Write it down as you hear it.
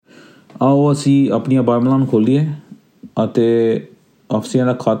ਆਓ ਅਸੀਂ ਆਪਣੀਆਂ ਬਾਈਬਲਾਂ ਨੂੰ ਖੋਲ੍ਹੀਏ ਅਤੇ ਅਫਸੀਆਂ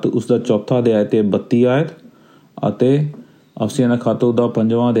ਦਾ ਖੱਤ ਉਸਦਾ 4 ਅਧਿਆਇ ਅਤੇ 32 ਆਇਤ ਅਤੇ ਅਫਸੀਆਂ ਦਾ ਖੱਤ ਉਹਦਾ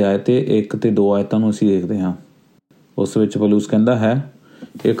 5ਵਾਂ ਅਧਿਆਇ ਅਤੇ 1 ਅਤੇ 2 ਆਇਤਾਂ ਨੂੰ ਅਸੀਂ ਦੇਖਦੇ ਹਾਂ। ਉਸ ਵਿੱਚ ਪੌਲੁਸ ਕਹਿੰਦਾ ਹੈ,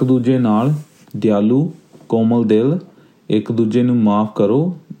 ਇੱਕ ਦੂਜੇ ਨਾਲ ਦਿਆਲੂ, ਕੋਮਲ ਦਿਲ, ਇੱਕ ਦੂਜੇ ਨੂੰ ਮਾਫ਼ ਕਰੋ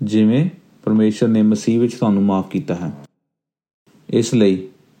ਜਿਵੇਂ ਪਰਮੇਸ਼ਰ ਨੇ ਮਸੀਹ ਵਿੱਚ ਤੁਹਾਨੂੰ ਮਾਫ਼ ਕੀਤਾ ਹੈ। ਇਸ ਲਈ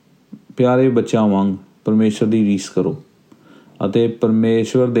ਪਿਆਰੇ ਬੱਚਿਆਂ ਵਾਂਗ ਪਰਮੇਸ਼ਰ ਦੀ ਰੀਸ ਕਰੋ ਅਤੇ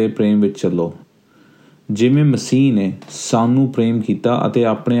ਪਰਮੇਸ਼ਵਰ ਦੇ ਪ੍ਰੇਮ ਵਿੱਚ ਚੱਲੋ। ਜਿਵੇਂ ਮਸੀਹ ਨੇ ਸਾਨੂੰ ਪ੍ਰੇਮ ਕੀਤਾ ਅਤੇ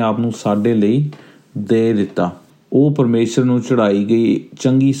ਆਪਣੇ ਆਪ ਨੂੰ ਸਾਡੇ ਲਈ ਦੇ ਦਿੱਤਾ, ਉਹ ਪਰਮੇਸ਼ਰ ਨੂੰ ਚੜ੍ਹਾਈ ਗਈ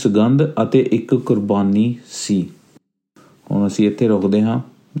ਚੰਗੀ ਸੁਗੰਧ ਅਤੇ ਇੱਕ ਕੁਰਬਾਨੀ ਸੀ। ਹੁਣ ਅਸੀਂ ਇੱਥੇ ਰੁਕਦੇ ਹਾਂ।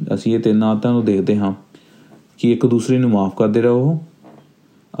 ਅਸੀਂ ਇਹ 3 ਆਦਤਾਂ ਨੂੰ ਦੇਖਦੇ ਹਾਂ ਕਿ ਇੱਕ ਦੂਸਰੇ ਨੂੰ ਮਾਫ਼ ਕਰਦੇ ਰਹੋ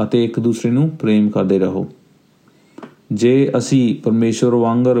ਅਤੇ ਇੱਕ ਦੂਸਰੇ ਨੂੰ ਪ੍ਰੇਮ ਕਰਦੇ ਰਹੋ। ਜੇ ਅਸੀਂ ਪਰਮੇਸ਼ਵਰ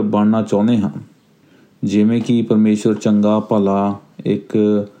ਵਾਂਗਰ ਬਣਨਾ ਚਾਹੁੰਦੇ ਹਾਂ, ਜਿਵੇਂ ਕਿ ਪਰਮੇਸ਼ਵਰ ਚੰਗਾ ਭਲਾ ਇੱਕ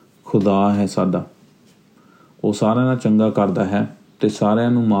ਖੁਦਾ ਹੈ ਸਾਡਾ, ਉਹ ਸਾਰਿਆਂ ਨਾਲ ਚੰਗਾ ਕਰਦਾ ਹੈ ਅਤੇ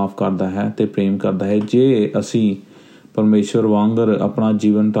ਸਾਰਿਆਂ ਨੂੰ ਮਾਫ਼ ਕਰਦਾ ਹੈ ਅਤੇ ਪ੍ਰੇਮ ਕਰਦਾ ਹੈ। ਜੇ ਅਸੀਂ ਪਰਮੇਸ਼ਵਰ ਵਾਂਗਰ ਆਪਣਾ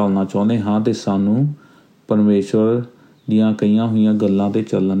ਜੀਵਨ ਢਾਲਣਾ ਚਾਹੁੰਦੇ ਹਾਂ ਤਾਂ ਸਾਨੂੰ ਪਰਮੇਸ਼ਵਰ ਦੀਆਂ ਕਹੀਆਂ ਹੋਈਆਂ ਗੱਲਾਂ 'ਤੇ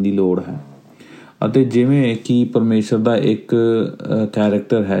ਚੱਲਣ ਦੀ ਲੋੜ ਹੈ। ਅਤੇ ਜਿਵੇਂ ਕਿ ਪਰਮੇਸ਼ਰ ਦਾ ਇੱਕ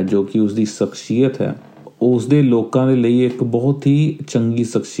ਕੈਰੈਕਟਰ ਹੈ ਜੋ ਕਿ ਉਸਦੀ ਸ਼ਖਸੀਅਤ ਹੈ, ਉਸ ਦੇ ਲੋਕਾਂ ਦੇ ਲਈ ਇੱਕ ਬਹੁਤ ਹੀ ਚੰਗੀ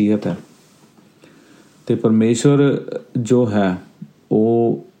ਸ਼ਖਸੀਅਤ ਹੈ। ਅਤੇ ਪਰਮੇਸ਼ਵਰ ਜੋ ਹੈ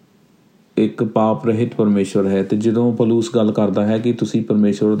ਉਹ ਇੱਕ ਪਾਪ ਰਹਿਤ ਪਰਮੇਸ਼ਵਰ ਹੈ। ਅਤੇ ਜਦੋਂ ਪੌਲੁਸ ਗੱਲ ਕਰਦਾ ਹੈ ਕਿ ਤੁਸੀਂ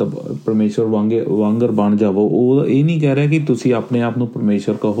ਪਰਮੇਸ਼ਵਰ ਵਾਂਗਰ ਬਣ ਜਾਵੋ, ਉਹ ਇਹ ਨਹੀਂ ਕਹਿ ਰਿਹਾ ਕਿ ਤੁਸੀਂ ਆਪਣੇ ਆਪ ਨੂੰ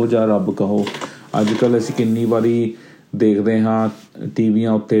ਪਰਮੇਸ਼ਵਰ ਕਹੋ ਜਾਂ ਰੱਬ ਕਹੋ। ਅੱਜ ਕੱਲ੍ਹ ਅਸੀਂ ਕਿੰਨੀ ਵਾਰੀ ਦੇਖਦੇ ਹਾਂ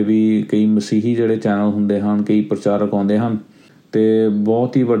ਟੀਵੀਆਂ ਉੱਤੇ ਵੀ ਕਈ ਮਸੀਹੀ ਜਿਹੜੇ ਚੈਨਲ ਹੁੰਦੇ ਹਨ, ਕਈ ਪ੍ਰਚਾਰਕ ਆਉਂਦੇ ਹਨ ਅਤੇ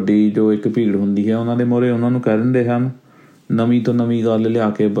ਬਹੁਤ ਹੀ ਵੱਡੀ ਜੋ ਇੱਕ ਭੀੜ ਹੁੰਦੀ ਹੈ ਉਹਨਾਂ ਦੇ ਮੂਹਰੇ ਉਹਨਾਂ ਨੂੰ ਕਹਿ ਦਿੰਦੇ ਹਨ ਨਵੀਂ ਤੋਂ ਨਵੀਂ ਗੱਲ ਲਿਆ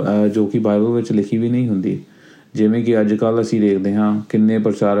ਕੇ, ਜੋ ਕਿ ਬਾਈਬਲ ਵਿੱਚ ਲਿਖੀ ਵੀ ਨਹੀਂ ਹੁੰਦੀ। ਜਿਵੇਂ ਕਿ ਅੱਜ ਕੱਲ੍ਹ ਅਸੀਂ ਦੇਖਦੇ ਹਾਂ ਕਿੰਨੇ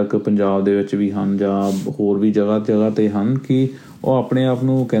ਪ੍ਰਚਾਰਕ ਪੰਜਾਬ ਦੇ ਵਿੱਚ ਵੀ ਹਨ ਜਾਂ ਹੋਰ ਵੀ ਜਗ੍ਹਾ 'ਤੇ ਹਨ ਕਿ ਉਹ ਆਪਣੇ ਆਪ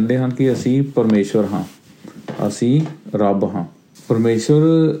ਨੂੰ ਕਹਿੰਦੇ ਹਨ ਕਿ ਅਸੀਂ ਪਰਮੇਸ਼ਵਰ ਹਾਂ, ਅਸੀਂ ਰੱਬ ਹਾਂ।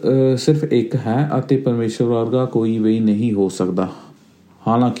 ਪਰਮੇਸ਼ਵਰ ਸਿਰਫ ਇੱਕ ਹੈ ਅਤੇ ਪਰਮੇਸ਼ਵਰ ਵਰਗਾ ਕੋਈ ਵੀ ਨਹੀਂ ਹੋ ਸਕਦਾ।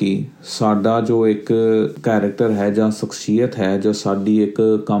 ਹਾਲਾਂਕਿ ਸਾਡਾ ਜੋ ਇੱਕ ਕੈਰੈਕਟਰ ਹੈ ਜਾਂ ਸ਼ਖਸੀਅਤ ਹੈ, ਜੋ ਸਾਡੀ ਇੱਕ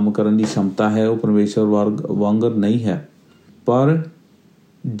ਕੰਮ ਕਰਨ ਦੀ ਸ਼ਮਤਾ ਹੈ, ਉਹ ਪਰਮੇਸ਼ਵਰ ਵਾਂਗਰ ਨਹੀਂ ਹੈ। ਪਰ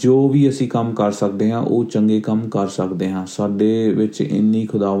ਜੋ ਵੀ ਅਸੀਂ ਕੰਮ ਕਰ ਸਕਦੇ ਹਾਂ ਉਹ ਚੰਗੇ ਕੰਮ ਕਰ ਸਕਦੇ ਹਾਂ। ਸਾਡੇ ਵਿੱਚ ਇੰਨੀ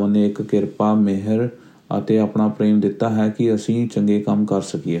ਖੁਦਾਵੰ ਨੇ ਇੱਕ ਕਿਰਪਾ, ਮਿਹਰ ਅਤੇ ਆਪਣਾ ਪ੍ਰੇਮ ਦਿੱਤਾ ਹੈ ਕਿ ਅਸੀਂ ਚੰਗੇ ਕੰਮ ਕਰ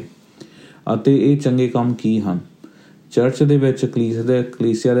ਸਕੀਏ। ਅਤੇ ਇਹ ਚੰਗੇ ਕੰਮ ਕੀ ਹਨ? ਚਰਚ ਦੇ ਵਿੱਚ,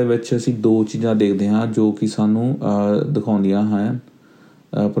 ਕਲੀਸਿਆ ਦੇ ਵਿੱਚ ਅਸੀਂ 2 ਚੀਜ਼ਾਂ ਦੇਖਦੇ ਹਾਂ ਜੋ ਕਿ ਸਾਨੂੰ ਦਿਖਾਉਂਦੀਆਂ ਹਨ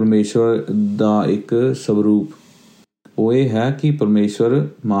ਪਰਮੇਸ਼ਵਰ ਦਾ ਇੱਕ ਸਵਰੂਪ। ਉਹ ਇਹ ਹੈ ਕਿ ਪਰਮੇਸ਼ਵਰ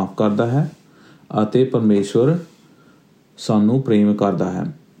ਮਾਫ਼ ਕਰਦਾ ਹੈ ਅਤੇ ਪਰਮੇਸ਼ਵਰ ਸਾਨੂੰ ਪ੍ਰੇਮ ਕਰਦਾ ਹੈ।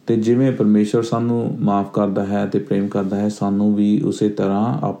 ਅਤੇ ਜਿਵੇਂ ਪਰਮੇਸ਼ਵਰ ਸਾਨੂੰ ਮਾਫ਼ ਕਰਦਾ ਹੈ ਅਤੇ ਪ੍ਰੇਮ ਕਰਦਾ ਹੈ, ਸਾਨੂੰ ਵੀ ਉਸੇ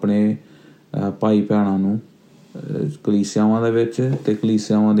ਤਰ੍ਹਾਂ ਆਪਣੇ ਭਾਈ ਭੈਣਾਂ ਨੂੰ ਕਲੀਸਿਆਵਾਂ ਦੇ ਵਿੱਚ ਅਤੇ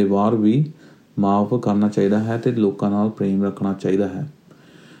ਕਲੀਸਿਆਵਾਂ ਦੇ ਬਾਹਰ ਵੀ ਮਾਫ਼ ਕਰਨਾ ਚਾਹੀਦਾ ਹੈ ਅਤੇ ਲੋਕਾਂ ਨਾਲ ਪ੍ਰੇਮ ਰੱਖਣਾ ਚਾਹੀਦਾ ਹੈ।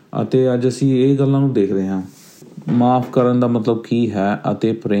 ਅਤੇ ਅੱਜ ਅਸੀਂ ਇਹ ਗੱਲਾਂ ਨੂੰ ਦੇਖਦੇ ਹਾਂ, ਮਾਫ਼ ਕਰਨ ਦਾ ਮਤਲਬ ਕੀ ਹੈ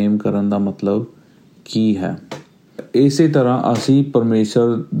ਅਤੇ ਪ੍ਰੇਮ ਕਰਨ ਦਾ ਮਤਲਬ ਕੀ ਹੈ। ਇਸੇ ਤਰ੍ਹਾਂ ਅਸੀਂ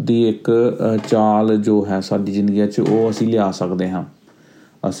ਪਰਮੇਸ਼ਰ ਦੀ ਇੱਕ ਚਾਲ ਜੋ ਹੈ ਸਾਡੀ ਜ਼ਿੰਦਗੀ 'ਚ ਉਹ ਅਸੀਂ ਲਿਆ ਸਕਦੇ ਹਾਂ।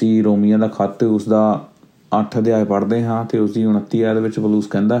 ਅਸੀਂ ਰੋਮੀਆਂ ਦਾ ਖੱਤ ਉਸਦਾ 8 ਅਧਿਆਇ ਪੜ੍ਹਦੇ ਹਾਂ ਅਤੇ ਉਸਦੀ 29 ਆਇਤ ਵਿੱਚ ਪੌਲੁਸ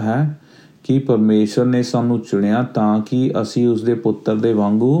ਕਹਿੰਦਾ ਹੈ ਕਿ ਪਰਮੇਸ਼ਰ ਨੇ ਸਾਨੂੰ ਚੁਣਿਆ ਤਾਂ ਕਿ ਅਸੀਂ ਉਸਦੇ ਪੁੱਤਰ ਦੇ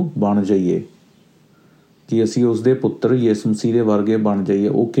ਵਾਂਗੂ ਬਣ ਜਾਈਏ, ਕਿ ਅਸੀਂ ਉਸਦੇ ਪੁੱਤਰ ਯਿਸੂ ਮਸੀਹ ਦੇ ਵਰਗੇ ਬਣ ਜਾਈਏ।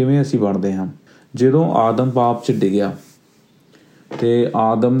 ਉਹ ਕਿਵੇਂ ਅਸੀਂ ਬਣਦੇ ਹਾਂ? ਜਦੋਂ ਆਦਮ ਪਾਪ 'ਚ ਡਿੱਗਿਆ ਅਤੇ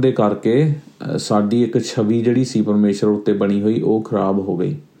ਆਦਮ ਦੇ ਕਰਕੇ ਸਾਡੀ ਇੱਕ ਛਵੀ ਜਿਹੜੀ ਸੀ ਪਰਮੇਸ਼ਰ ਉੱਤੇ ਬਣੀ ਹੋਈ ਉਹ ਖਰਾਬ ਹੋ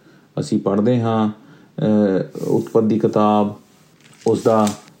ਗਈ। ਅਸੀਂ ਪੜ੍ਹਦੇ ਹਾਂ ਉਤਪਤੀ ਦੀ ਕਿਤਾਬ ਉਸਦਾ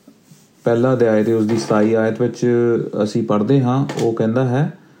 1 ਅਧਿਆਇ ਅਤੇ ਉਸਦੀ 27 ਆਇਤ ਵਿੱਚ ਅਸੀਂ ਪੜ੍ਹਦੇ ਹਾਂ, ਉਹ ਕਹਿੰਦਾ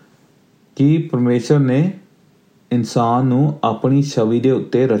ਹੈ ਕਿ ਪਰਮੇਸ਼ਰ ਨੇ ਇਨਸਾਨ ਨੂੰ ਆਪਣੀ ਛਵੀ ਦੇ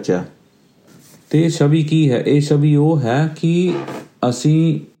ਉੱਤੇ ਰਚਿਆ। ਅਤੇ ਇਹ ਛਵੀ ਕੀ ਹੈ? ਇਹ ਛਵੀ ਉਹ ਹੈ ਕਿ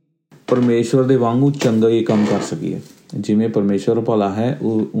ਅਸੀਂ ਪਰਮੇਸ਼ਵਰ ਦੇ ਵਾਂਗੂ ਚੰਗੇ ਕੰਮ ਕਰ ਸਕੀਏ। ਜਿਵੇਂ ਪਰਮੇਸ਼ਵਰ ਭਲਾ ਹੈ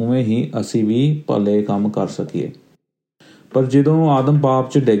ਉਵੇਂ ਹੀ ਅਸੀਂ ਵੀ ਭਲੇ ਕੰਮ ਕਰ ਸਕੀਏ। ਪਰ ਜਦੋਂ ਆਦਮ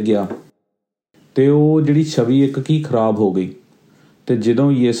ਪਾਪ 'ਚ ਡਿੱਗ ਗਿਆ ਅਤੇ ਉਹ ਜਿਹੜੀ ਛਵੀ ਇੱਕ ਕੀ ਖਰਾਬ ਹੋ ਗਈ। ਅਤੇ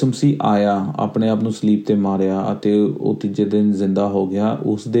ਜਦੋਂ ਯਿਸੂ ਮਸੀਹ ਆਇਆ, ਆਪਣੇ ਆਪ ਨੂੰ ਸਲੀਬ 'ਤੇ ਮਾਰਿਆ ਅਤੇ ਉਹ ਤੀਜੇ ਦਿਨ ਜ਼ਿੰਦਾ ਹੋ ਗਿਆ,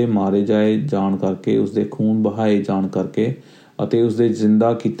 ਉਸ ਦੇ ਮਾਰੇ ਜਾਣ ਕਰਕੇ, ਉਸ ਦੇ ਖੂਨ ਬਹਾਏ ਜਾਣ ਕਰਕੇ ਅਤੇ ਉਸਦੇ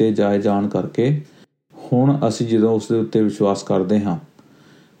ਜ਼ਿੰਦਾ ਕੀਤੇ ਜਾਣ ਕਰਕੇ ਹੁਣ ਅਸੀਂ ਜਦੋਂ ਉਸ ਦੇ ਉੱਤੇ ਵਿਸ਼ਵਾਸ ਕਰਦੇ ਹਾਂ,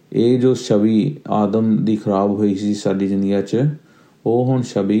 ਇਹ ਜੋ ਛਵੀ ਆਦਮ ਦੀ ਖਰਾਬ ਹੋਈ ਸੀ ਸਾਡੀ ਜ਼ਿੰਦਗੀ 'ਚ, ਉਹ ਹੁਣ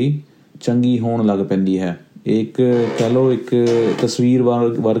ਛਵੀ ਚੰਗੀ ਹੋਣ ਲੱਗ ਪੈਂਦੀ ਹੈ। ਇੱਕ ਕਹਿ ਲਓ ਇੱਕ ਤਸਵੀਰ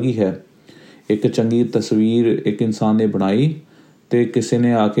ਵਰਗੀ ਹੈ। ਇੱਕ ਚੰਗੀ ਤਸਵੀਰ ਇੱਕ ਇਨਸਾਨ ਨੇ ਬਣਾਈ ਅਤੇ ਕਿਸੇ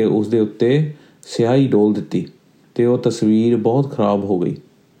ਨੇ ਆ ਕੇ ਉਸ ਦੇ ਉੱਤੇ ਸਿਆਹੀ ਡੋਲ ਦਿੱਤੀ ਅਤੇ ਉਹ ਤਸਵੀਰ ਬਹੁਤ ਖਰਾਬ ਹੋ ਗਈ।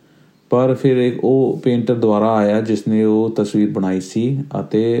 ਪਰ ਫਿਰ ਉਹ ਪੇਂਟਰ ਦੁਬਾਰਾ ਆਇਆ ਜਿਸ ਨੇ ਉਹ ਤਸਵੀਰ ਬਣਾਈ ਸੀ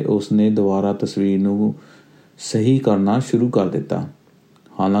ਅਤੇ ਉਸਨੇ ਦੁਬਾਰਾ ਤਸਵੀਰ ਨੂੰ ਸਹੀ ਕਰਨਾ ਸ਼ੁਰੂ ਕਰ ਦਿੱਤਾ।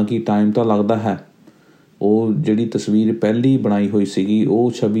 ਹਾਲਾਂਕਿ ਟਾਈਮ ਤਾਂ ਲੱਗਦਾ ਹੈ। ਉਹ ਜਿਹੜੀ ਤਸਵੀਰ ਪਹਿਲੀ ਬਣਾਈ ਹੋਈ ਸੀਗੀ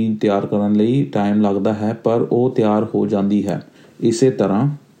ਉਹ ਛਵੀ ਤਿਆਰ ਕਰਨ ਲਈ ਟਾਈਮ ਲੱਗਦਾ ਹੈ, ਪਰ ਉਹ ਤਿਆਰ ਹੋ ਜਾਂਦੀ ਹੈ। ਇਸੇ ਤਰ੍ਹਾਂ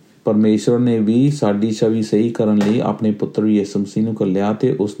ਪਰਮੇਸ਼ਵਰ ਨੇ ਵੀ ਸਾਡੀ ਛਵੀ ਸਹੀ ਕਰਨ ਲਈ ਆਪਣੇ ਪੁੱਤਰ ਯਿਸੂ ਮਸੀਹ ਨੂੰ ਘੱਲਿਆ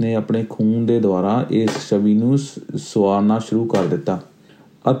ਅਤੇ ਉਸਨੇ ਆਪਣੇ ਖੂਨ ਦੇ ਦੁਆਰਾ ਇਸ ਛਵੀ ਨੂੰ ਸਵਾਰਨਾ ਸ਼ੁਰੂ ਕਰ ਦਿੱਤਾ।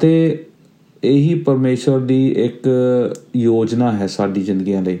 ਅਤੇ ਇਹੀ ਪਰਮੇਸ਼ਵਰ ਦੀ ਇੱਕ ਯੋਜਨਾ ਹੈ ਸਾਡੀ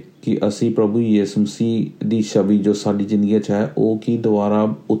ਜ਼ਿੰਦਗੀਆਂ ਲਈ ਕਿ ਅਸੀਂ ਪ੍ਰਭੂ ਯਿਸੂ ਮਸੀਹ ਦੀ ਛਵੀ ਜੋ ਸਾਡੀ ਜ਼ਿੰਦਗੀ 'ਚ ਹੈ ਉਹ ਕੀ ਦੁਬਾਰਾ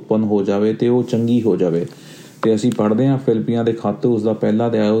ਉਤਪੰਨ ਹੋ ਜਾਵੇ ਅਤੇ ਉਹ ਚੰਗੀ ਹੋ ਜਾਵੇ। ਅਤੇ ਅਸੀਂ ਪੜ੍ਹਦੇ ਹਾਂ ਫਿਲਿੱਪੀਆਂ ਦੇ ਖੱਤ ਉਸਦਾ ਪਹਿਲਾ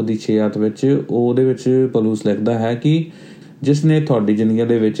ਅਧਿਆਇ ਉਹਦੀ 6 ਆਇਤ ਵਿੱਚ, ਉਹਦੇ ਵਿੱਚ ਪੌਲੁਸ ਲਿਖਦਾ ਹੈ ਕਿ ਜਿਸ ਨੇ ਤੁਹਾਡੀ ਜ਼ਿੰਦਗੀ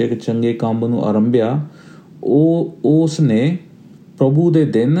ਦੇ ਵਿੱਚ ਇੱਕ ਚੰਗੇ ਕੰਮ ਨੂੰ ਆਰੰਭਿਆ ਉਸ ਨੇ ਪ੍ਰਭੂ ਦੇ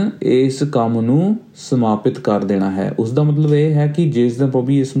ਦਿਨ ਇਸ ਕੰਮ ਨੂੰ ਸਮਾਪਿਤ ਕਰ ਦੇਣਾ ਹੈ। ਉਸ ਦਾ ਮਤਲਬ ਇਹ ਹੈ ਕਿ ਜਿਸ ਦਿਨ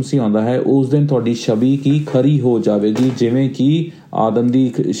ਪ੍ਰਭੂ ਯਿਸੂ ਮਸੀਹ ਆਉਂਦਾ ਹੈ ਉਸ ਦਿਨ ਤੁਹਾਡੀ ਛਵੀ ਕੀ ਖਰੀ ਹੋ ਜਾਵੇਗੀ, ਜਿਵੇਂ ਕਿ ਆਦਮ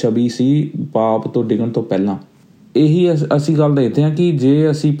ਦੀ ਛਵੀ ਸੀ ਪਾਪ ਤੋਂ ਡਿੱਗਣ ਤੋਂ ਪਹਿਲਾਂ। ਇਹੀ ਅਸੀਂ ਗੱਲ ਦੇਖਦੇ ਹਾਂ ਕਿ ਜੇ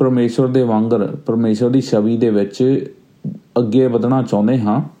ਅਸੀਂ ਪਰਮੇਸ਼ਵਰ ਦੇ ਵਾਂਗਰ ਪਰਮੇਸ਼ਵਰ ਦੀ ਛਵੀ ਦੇ ਵਿੱਚ ਅੱਗੇ ਵਧਣਾ ਚਾਹੁੰਦੇ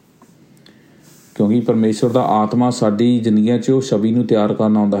ਹਾਂ, ਕਿਉਂਕਿ ਪਰਮੇਸ਼ਵਰ ਦਾ ਆਤਮਾ ਸਾਡੀ ਜ਼ਿੰਦਗੀਆਂ 'ਚ ਉਹ ਛਵੀ ਨੂੰ ਤਿਆਰ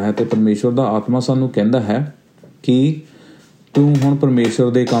ਕਰਨ ਆਉਂਦਾ ਹੈ ਅਤੇ ਪਰਮੇਸ਼ਵਰ ਦਾ ਆਤਮਾ ਸਾਨੂੰ ਕਹਿੰਦਾ ਹੈ ਕਿ ਤੂੰ ਹੁਣ ਪਰਮੇਸ਼ਵਰ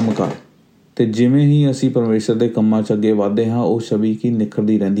ਦੇ ਕੰਮ ਕਰ। ਅਤੇ ਜਿਵੇਂ ਹੀ ਅਸੀਂ ਪਰਮੇਸ਼ਵਰ ਦੇ ਕੰਮਾਂ 'ਚ ਅੱਗੇ ਵਧਦੇ ਹਾਂ ਉਹ ਛਵੀ ਕੀ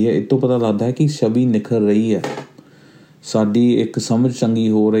ਨਿਖਰਦੀ ਰਹਿੰਦੀ ਹੈ। ਇਹ ਤੋਂ ਪਤਾ ਲੱਗਦਾ ਹੈ ਕਿ ਛਵੀ ਨਿਖਰ ਰਹੀ ਹੈ, ਸਾਡੀ ਇੱਕ ਸਮਝ ਚੰਗੀ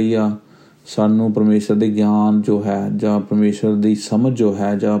ਹੋ ਰਹੀ ਆ, ਸਾਨੂੰ ਪਰਮੇਸ਼ਵਰ ਦੇ ਗਿਆਨ ਜੋ ਹੈ ਜਾਂ ਪਰਮੇਸ਼ਵਰ ਦੀ ਸਮਝ ਜੋ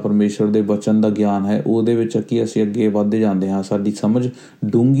ਹੈ ਜਾਂ ਪਰਮੇਸ਼ਵਰ ਦੇ ਵਚਨ ਦਾ ਗਿਆਨ ਹੈ ਉਹਦੇ ਵਿੱਚ ਕੀ ਅਸੀਂ ਅੱਗੇ ਵੱਧਦੇ ਜਾਂਦੇ ਹਾਂ, ਸਾਡੀ ਸਮਝ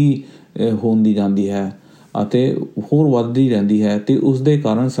ਡੂੰਘੀ ਹੁੰਦੀ ਜਾਂਦੀ ਹੈ ਅਤੇ ਹੋਰ ਵੱਧਦੀ ਰਹਿੰਦੀ ਹੈ ਅਤੇ ਉਸ ਦੇ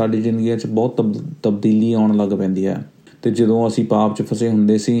ਕਾਰਨ ਸਾਡੀ ਜ਼ਿੰਦਗੀਆਂ 'ਚ ਬਹੁਤ ਤਬਦੀਲੀ ਆਉਣ ਲੱਗ ਪੈਂਦੀ ਹੈ। ਅਤੇ ਜਦੋਂ ਅਸੀਂ ਪਾਪ 'ਚ ਫਸੇ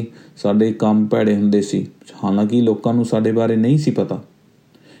ਹੁੰਦੇ ਸੀ ਸਾਡੇ ਕੰਮ ਭੈੜੇ ਹੁੰਦੇ ਸੀ, ਹਾਲਾਂਕਿ ਲੋਕਾਂ ਨੂੰ ਸਾਡੇ ਬਾਰੇ ਨਹੀਂ ਸੀ ਪਤਾ।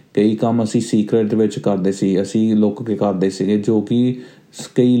 ਕਈ ਕੰਮ ਅਸੀਂ ਸੀਕਰੇਟ ਵਿੱਚ ਕਰਦੇ ਸੀ, ਅਸੀਂ ਲੁੱਕ ਕੇ ਕਰਦੇ ਸੀਗੇ ਜੋ ਕਿ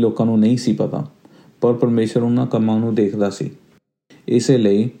ਕਈ ਲੋਕਾਂ ਨੂੰ ਨਹੀਂ ਸੀ ਪਤਾ, ਪਰ ਪਰਮੇਸ਼ਵਰ ਉਹਨਾਂ ਕੰਮਾਂ ਨੂੰ ਦੇਖਦਾ ਸੀ। ਇਸੇ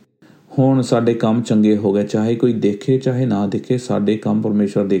ਲਈ ਹੁਣ ਸਾਡੇ ਕੰਮ ਚੰਗੇ ਹੋ ਗਏ, ਚਾਹੇ ਕੋਈ ਦੇਖੇ ਚਾਹੇ ਨਾ ਦੇਖੇ, ਸਾਡੇ ਕੰਮ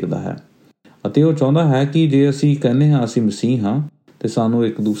ਪਰਮੇਸ਼ਵਰ ਦੇਖਦਾ ਹੈ ਅਤੇ ਉਹ ਚਾਹੁੰਦਾ ਹੈ ਕਿ ਜੇ ਅਸੀਂ ਕਹਿੰਦੇ ਹਾਂ ਅਸੀਂ ਮਸੀਹ ਹਾਂ ਅਤੇ ਸਾਨੂੰ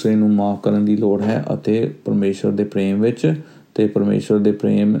ਇੱਕ ਦੂਸਰੇ ਨੂੰ ਮਾਫ਼ ਕਰਨ ਦੀ ਲੋੜ ਹੈ ਅਤੇ ਪਰਮੇਸ਼ਵਰ ਦੇ ਪ੍ਰੇਮ ਵਿੱਚ ਅਤੇ ਪਰਮੇਸ਼ਵਰ ਦੇ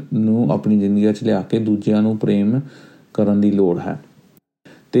ਪ੍ਰੇਮ ਨੂੰ ਆਪਣੀ ਜ਼ਿੰਦਗੀ 'ਚ ਲਿਆ ਕੇ ਦੂਜਿਆਂ ਨੂੰ ਪ੍ਰੇਮ ਕਰਨ ਦੀ ਲੋੜ ਹੈ।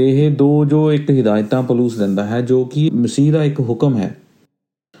 ਅਤੇ ਇਹ ਦੋ ਜੋ ਇੱਕ ਹਿਦਾਇਤਾਂ ਪੌਲੁਸ ਦਿੰਦਾ ਹੈ ਜੋ ਕਿ ਮਸੀਹ ਦਾ ਇੱਕ ਹੁਕਮ ਹੈ।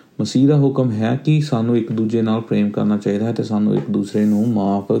 ਮਸੀਹ ਦਾ ਹੁਕਮ ਹੈ ਕਿ ਸਾਨੂੰ ਇੱਕ ਦੂਜੇ ਨਾਲ ਪ੍ਰੇਮ ਕਰਨਾ ਚਾਹੀਦਾ ਹੈ ਅਤੇ ਸਾਨੂੰ ਇੱਕ ਦੂਸਰੇ ਨੂੰ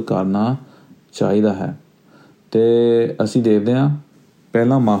ਮਾਫ਼ ਕਰਨਾ ਚਾਹੀਦਾ ਹੈ। ਅਤੇ ਅਸੀਂ ਦੇਖਦੇ ਹਾਂ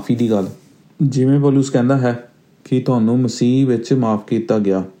ਪਹਿਲਾਂ ਮਾਫ਼ੀ ਦੀ ਗੱਲ, ਜਿਵੇਂ ਪੌਲੁਸ ਕਹਿੰਦਾ ਹੈ ਕਿ ਤੁਹਾਨੂੰ ਮਸੀਹ ਵਿੱਚ ਮਾਫ਼ ਕੀਤਾ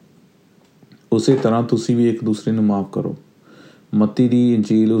ਗਿਆ, ਉਸੇ ਤਰ੍ਹਾਂ ਤੁਸੀਂ ਵੀ ਇੱਕ ਦੂਸਰੇ ਨੂੰ ਮਾਫ਼ ਕਰੋ। ਮੱਤੀ ਦੀ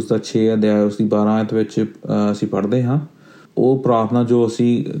ਇੰਜੀਲ ਉਸਦਾ 6 ਅਧਿਆਇ ਉਸਦੀ 12 ਆਇਤ ਵਿੱਚ ਅਸੀਂ ਪੜ੍ਹਦੇ ਹਾਂ ਉਹ ਪ੍ਰਾਰਥਨਾ ਜੋ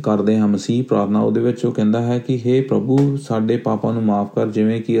ਅਸੀਂ ਕਰਦੇ ਹਾਂ ਮਸੀਹ ਪ੍ਰਾਰਥਨਾ, ਉਹਦੇ ਵਿੱਚ ਉਹ ਕਹਿੰਦਾ ਹੈ ਕਿ ਹੇ ਪ੍ਰਭੂ ਸਾਡੇ ਪਾਪਾਂ ਨੂੰ ਮਾਫ਼ ਕਰ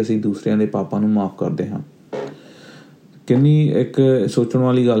ਜਿਵੇਂ ਕਿ ਅਸੀਂ ਦੂਸਰਿਆਂ ਦੇ ਪਾਪਾਂ ਨੂੰ ਮਾਫ਼ ਕਰਦੇ ਹਾਂ। ਕਿੰਨੀ ਇੱਕ ਸੋਚਣ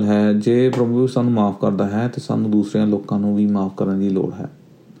ਵਾਲੀ ਗੱਲ ਹੈ, ਜੇ ਪ੍ਰਭੂ ਸਾਨੂੰ ਮਾਫ਼ ਕਰਦਾ ਹੈ ਤਾਂ ਸਾਨੂੰ ਦੂਸਰਿਆਂ ਲੋਕਾਂ ਨੂੰ ਵੀ ਮਾਫ਼ ਕਰਨ ਦੀ ਲੋੜ ਹੈ।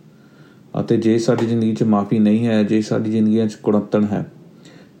 ਅਤੇ ਜੇ ਸਾਡੀ ਜ਼ਿੰਦਗੀ 'ਚ ਮਾਫ਼ੀ ਨਹੀਂ ਹੈ, ਜੇ ਸਾਡੀ ਜ਼ਿੰਦਗੀਆਂ 'ਚ ਕੁੜੱਤਣ ਹੈ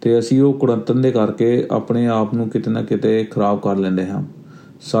ਅਤੇ ਅਸੀਂ ਉਹ ਕੁੜੱਤਣ ਦੇ ਕਰਕੇ ਆਪਣੇ ਆਪ ਨੂੰ ਕਿਤੇ ਨਾ ਕਿਤੇ ਖਰਾਬ ਕਰ ਲੈਂਦੇ ਹਾਂ,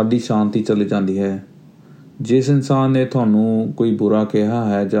 ਸਾਡੀ ਸ਼ਾਂਤੀ ਚਲੀ ਜਾਂਦੀ ਹੈ। ਜਿਸ ਇਨਸਾਨ ਨੇ ਤੁਹਾਨੂੰ ਕੋਈ ਬੁਰਾ ਕਿਹਾ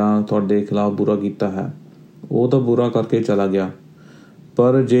ਹੈ ਜਾਂ ਤੁਹਾਡੇ ਖਿਲਾਫ ਬੁਰਾ ਕੀਤਾ ਹੈ ਉਹ ਤਾਂ ਬੁਰਾ ਕਰਕੇ ਚਲਾ ਗਿਆ,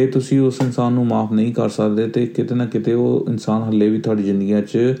 ਪਰ ਜੇ ਤੁਸੀਂ ਉਸ ਇਨਸਾਨ ਨੂੰ ਮਾਫ਼ ਨਹੀਂ ਕਰ ਸਕਦੇ ਅਤੇ ਕਿਤੇ ਨਾ ਕਿਤੇ ਉਹ ਇਨਸਾਨ ਹਾਲੇ ਵੀ ਤੁਹਾਡੀ ਜ਼ਿੰਦਗੀਆਂ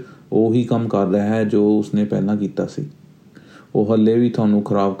 'ਚ ਉਹੀ ਕੰਮ ਕਰ ਰਿਹਾ ਹੈ ਜੋ ਉਸਨੇ ਪਹਿਲਾਂ ਕੀਤਾ ਸੀ, ਉਹ ਹਾਲੇ ਵੀ ਤੁਹਾਨੂੰ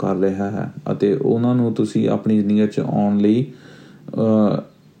ਖਰਾਬ ਕਰ ਰਿਹਾ ਹੈ ਅਤੇ ਉਹਨਾਂ ਨੂੰ ਤੁਸੀਂ ਆਪਣੀ ਜ਼ਿੰਦਗੀ 'ਚ ਆਉਣ ਲਈ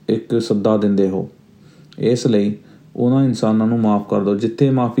ਇੱਕ ਸੱਦਾ ਦਿੰਦੇ ਹੋ। ਇਸ ਲਈ ਉਹਨਾਂ ਇਨਸਾਨਾਂ ਨੂੰ ਮਾਫ਼ ਕਰ ਦਿਓ, ਜਿੱਥੇ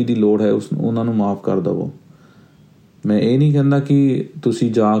ਮਾਫ਼ੀ ਦੀ ਲੋੜ ਹੈ ਉਹਨਾਂ ਨੂੰ ਮਾਫ਼ ਕਰ ਦੇਵੋ। ਮੈਂ ਇਹ ਨਹੀਂ ਕਹਿੰਦਾ ਕਿ ਤੁਸੀਂ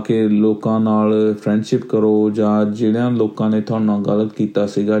ਜਾ ਕੇ ਲੋਕਾਂ ਨਾਲ ਫਰੈਂਡਸ਼ਿਪ ਕਰੋ ਜਾਂ ਜਿਹੜਿਆਂ ਲੋਕਾਂ ਨੇ ਤੁਹਾਡੇ ਨਾਲ ਗਲਤ ਕੀਤਾ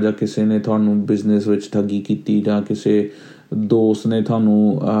ਸੀਗਾ ਜਾਂ ਕਿਸੇ ਨੇ ਤੁਹਾਨੂੰ ਬਿਜ਼ਨਸ ਵਿੱਚ ਠੱਗੀ ਕੀਤੀ ਜਾਂ ਕਿਸੇ ਦੋਸਤ ਨੇ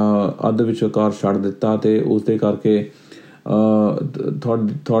ਤੁਹਾਨੂੰ ਅੱਧ ਵਿਚਕਾਰ ਛੱਡ ਦਿੱਤਾ ਅਤੇ ਉਸਦੇ ਕਰਕੇ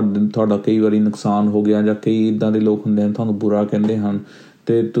ਤੁਹਾਡਾ ਕਈ ਵਾਰੀ ਨੁਕਸਾਨ ਹੋ ਗਿਆ ਜਾਂ ਕਈ ਇੱਦਾਂ ਦੇ ਲੋਕ ਹੁੰਦੇ ਹਨ ਤੁਹਾਨੂੰ ਬੁਰਾ ਕਹਿੰਦੇ ਹਨ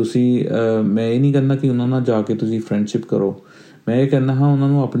ਅਤੇ ਤੁਸੀਂ ਮੈਂ ਇਹ ਨਹੀਂ ਕਹਿੰਦਾ ਕਿ ਉਹਨਾਂ ਨਾਲ ਜਾ ਕੇ ਤੁਸੀਂ ਫਰੈਂਡਸ਼ਿਪ ਕਰੋ। ਮੈਂ ਇਹ ਕਹਿੰਦਾ ਹਾਂ ਉਹਨਾਂ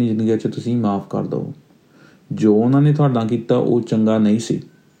ਨੂੰ ਆਪਣੀ ਜ਼ਿੰਦਗੀ 'ਚ ਤੁਸੀਂ ਮਾਫ਼ ਕਰ ਦਿਓ। ਜੋ ਉਹਨਾਂ ਨੇ ਤੁਹਾਡਾ ਕੀਤਾ ਉਹ ਚੰਗਾ ਨਹੀਂ ਸੀ,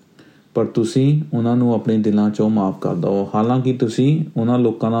 ਪਰ ਤੁਸੀਂ ਉਹਨਾਂ ਨੂੰ ਆਪਣੇ ਦਿਲਾਂ 'ਚੋਂ ਮਾਫ਼ ਕਰ ਦਿਓ। ਹਾਲਾਂਕਿ ਤੁਸੀਂ ਉਹਨਾਂ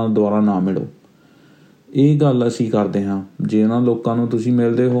ਲੋਕਾਂ ਨਾਲ ਦੁਬਾਰਾ ਨਾ ਮਿਲੋ। ਇਹ ਗੱਲ ਅਸੀਂ ਕਰਦੇ ਹਾਂ। ਜੇ ਉਹਨਾਂ ਲੋਕਾਂ ਨੂੰ ਤੁਸੀਂ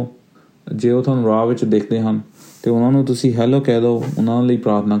ਮਿਲਦੇ ਹੋ, ਜੇ ਉਹ ਤੁਹਾਨੂੰ ਰਾਹ ਵਿੱਚ ਦੇਖਦੇ ਹਨ ਅਤੇ ਉਹਨਾਂ ਨੂੰ ਤੁਸੀਂ ਹੈਲੋ ਕਹਿ ਦਿਓ, ਉਹਨਾਂ ਲਈ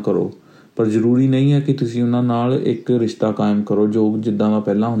ਪ੍ਰਾਰਥਨਾ ਕਰੋ, ਪਰ ਜ਼ਰੂਰੀ ਨਹੀਂ ਹੈ ਕਿ ਤੁਸੀਂ ਉਹਨਾਂ ਨਾਲ ਇੱਕ ਰਿਸ਼ਤਾ ਕਾਇਮ ਕਰੋ ਜੋ ਜਿੱਦਾਂ ਦਾ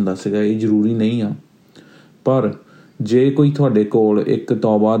ਪਹਿਲਾਂ ਹੁੰਦਾ ਸੀਗਾ। ਇਹ ਜ਼ਰੂਰੀ ਨਹੀਂ ਆ। ਪਰ ਜੇ ਕੋਈ ਤੁਹਾਡੇ ਕੋਲ ਇੱਕ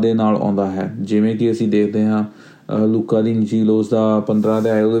ਤੌਬਾ ਦੇ ਨਾਲ ਆਉਂਦਾ ਹੈ, ਜਿਵੇਂ ਕਿ ਅਸੀਂ ਦੇਖਦੇ ਹਾਂ ਲੂਕਾ ਦੀ ਇੰਜੀਲ ਉਸ ਦਾ 15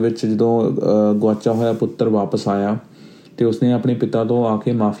 ਅਧਿਆਇ ਉਹਦੇ ਵਿੱਚ ਜਦੋਂ ਗੁਆਚਾ ਹੋਇਆ ਪੁੱਤਰ ਵਾਪਸ ਆਇਆ ਅਤੇ ਉਸਨੇ ਆਪਣੇ ਪਿਤਾ ਤੋਂ ਆ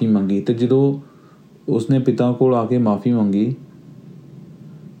ਕੇ ਮਾਫ਼ੀ ਮੰਗੀ। ਅਤੇ ਜਦੋਂ ਉਸਨੇ ਪਿਤਾ ਕੋਲ ਆ ਕੇ ਮਾਫ਼ੀ ਮੰਗੀ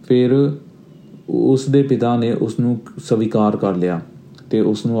ਫਿਰ ਉਸ ਦੇ ਪਿਤਾ ਨੇ ਉਸਨੂੰ ਸਵੀਕਾਰ ਕਰ ਲਿਆ ਅਤੇ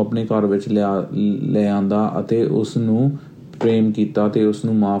ਉਸਨੂੰ ਆਪਣੇ ਘਰ ਵਿੱਚ ਲੈ ਆਂਦਾ ਅਤੇ ਉਸ ਨੂੰ ਪ੍ਰੇਮ ਕੀਤਾ ਅਤੇ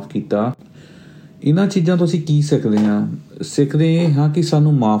ਉਸਨੂੰ ਮਾਫ਼ ਕੀਤਾ। ਇਹਨਾਂ ਚੀਜ਼ਾਂ ਤੋਂ ਅਸੀਂ ਕੀ ਸਿੱਖਦੇ ਹਾਂ ਕਿ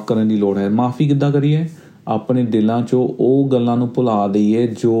ਸਾਨੂੰ ਮਾਫ਼ ਕਰਨ ਦੀ ਲੋੜ ਹੈ। ਮਾਫ਼ੀ ਕਿੱਦਾਂ ਕਰੀਏ? ਆਪਣੇ ਦਿਲਾਂ 'ਚੋਂ ਉਹ ਗੱਲਾਂ ਨੂੰ ਭੁਲਾ ਦਈਏ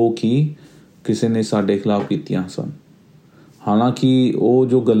ਜੋ ਕਿ ਕਿਸੇ ਨੇ ਸਾਡੇ ਖਿਲਾਫ ਕੀਤੀਆਂ ਸਨ। ਹਾਲਾਂਕਿ ਉਹ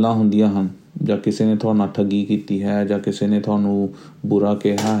ਜੋ ਗੱਲਾਂ ਹੁੰਦੀਆਂ ਹਨ, ਜਾਂ ਕਿਸੇ ਨੇ ਤੁਹਾਡੇ ਨਾਲ ਠੱਗੀ ਕੀਤੀ ਹੈ, ਜਾਂ ਕਿਸੇ ਨੇ ਤੁਹਾਨੂੰ ਬੁਰਾ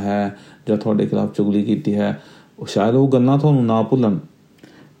ਕਿਹਾ ਹੈ, ਜਾਂ ਤੁਹਾਡੇ ਖਿਲਾਫ ਚੁਗਲੀ ਕੀਤੀ ਹੈ, ਸ਼ਾਇਦ ਉਹ ਗੱਲਾਂ ਤੁਹਾਨੂੰ ਨਾ ਭੁੱਲਣ,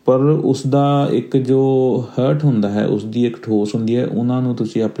 ਪਰ ਉਸ ਦਾ ਇੱਕ ਜੋ ਹਰਟ ਹੁੰਦਾ ਹੈ, ਉਸ ਦੀ ਇੱਕ ਠੋਸ ਹੁੰਦੀ ਹੈ, ਉਹਨਾਂ ਨੂੰ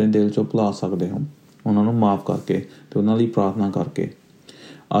ਤੁਸੀਂ ਆਪਣੇ ਦਿਲ 'ਚੋਂ ਭੁਲਾ ਸਕਦੇ ਹੋ, ਉਹਨਾਂ ਨੂੰ ਮਾਫ਼ ਕਰਕੇ ਅਤੇ ਉਹਨਾਂ ਲਈ ਪ੍ਰਾਰਥਨਾ ਕਰਕੇ।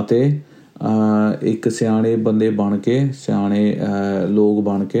 ਅਤੇ ਇੱਕ ਸਿਆਣੇ ਬੰਦੇ ਬਣ ਕੇ, ਸਿਆਣੇ ਲੋਕ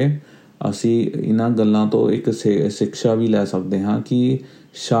ਬਣ ਕੇ ਅਸੀਂ ਇਹਨਾਂ ਗੱਲਾਂ ਤੋਂ ਇੱਕ ਸਿਕਸ਼ਾ ਵੀ ਲੈ ਸਕਦੇ ਹਾਂ ਕਿ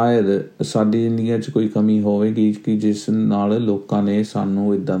ਸ਼ਾਇਦ ਸਾਡੀ ਜ਼ਿੰਦਗੀ 'ਚ ਕੋਈ ਕਮੀ ਹੋਵੇਗੀ ਕਿ ਜਿਸ ਨਾਲ ਲੋਕਾਂ ਨੇ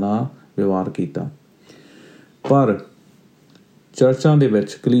ਸਾਨੂੰ ਇੱਦਾਂ ਦਾ ਵਿਵਹਾਰ ਕੀਤਾ। ਪਰ ਚਰਚਾਂ ਦੇ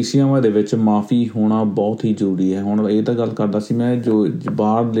ਵਿੱਚ, ਕਲੀਸਿਆਵਾਂ ਦੇ ਵਿੱਚ ਮਾਫ਼ੀ ਹੋਣਾ ਬਹੁਤ ਹੀ ਜ਼ਰੂਰੀ ਹੈ। ਹੁਣ ਇਹ ਤਾਂ ਗੱਲ ਕਰਦਾ ਸੀ ਮੈਂ ਜੋ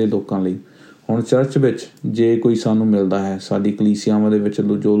ਬਾਹਰਲੇ ਲੋਕਾਂ ਲਈ। ਹੁਣ ਚਰਚ ਵਿੱਚ ਜੇ ਕੋਈ ਸਾਨੂੰ ਮਿਲਦਾ ਹੈ, ਸਾਡੀ ਕਲੀਸਿਆਵਾਂ ਦੇ ਵਿੱਚ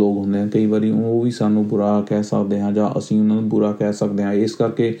ਜੋ ਲੋਕ ਹੁੰਦੇ ਹਨ, ਕਈ ਵਾਰੀ ਉਹ ਵੀ ਸਾਨੂੰ ਬੁਰਾ ਕਹਿ ਸਕਦੇ ਹਾਂ ਜਾਂ ਅਸੀਂ ਉਹਨਾਂ ਨੂੰ ਬੁਰਾ ਕਹਿ ਸਕਦੇ ਹਾਂ। ਇਸ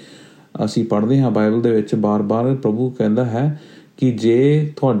ਕਰਕੇ ਅਸੀਂ ਪੜ੍ਹਦੇ ਹਾਂ ਬਾਈਬਲ ਦੇ ਵਿੱਚ ਬਾਰ-ਬਾਰ ਪ੍ਰਭੂ ਕਹਿੰਦਾ ਹੈ ਕਿ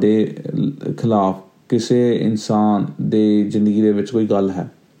ਜੇ ਤੁਹਾਡੇ ਖਿਲਾਫ ਕਿਸੇ ਇਨਸਾਨ ਦੇ ਜ਼ਿੰਦਗੀ ਦੇ ਵਿੱਚ ਕੋਈ ਗੱਲ ਹੈ,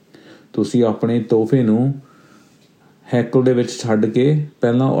 ਤੁਸੀਂ ਆਪਣੇ ਤੋਹਫੇ ਨੂੰ ਹੈਕਲ ਦੇ ਵਿੱਚ ਛੱਡ ਕੇ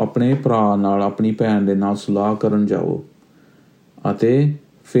ਪਹਿਲਾਂ ਆਪਣੇ ਭਰਾ ਨਾਲ, ਆਪਣੀ ਭੈਣ ਦੇ ਨਾਲ ਸੁਲਾਹ ਕਰਨ ਜਾਓ ਅਤੇ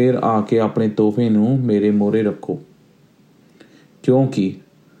ਫਿਰ ਆ ਕੇ ਆਪਣੇ ਤੋਹਫੇ ਨੂੰ ਮੇਰੇ ਮੂਹਰੇ ਰੱਖੋ, ਕਿਉਂਕਿ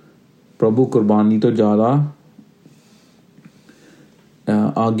ਪ੍ਰਭੂ ਕੁਰਬਾਨੀ ਤੋਂ ਜ਼ਿਆਦਾ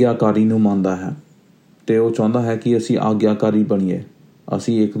ਆਗਿਆਕਾਰੀ ਨੂੰ ਮੰਨਦਾ ਹੈ ਅਤੇ ਉਹ ਚਾਹੁੰਦਾ ਹੈ ਕਿ ਅਸੀਂ ਆਗਿਆਕਾਰੀ ਬਣੀਏ,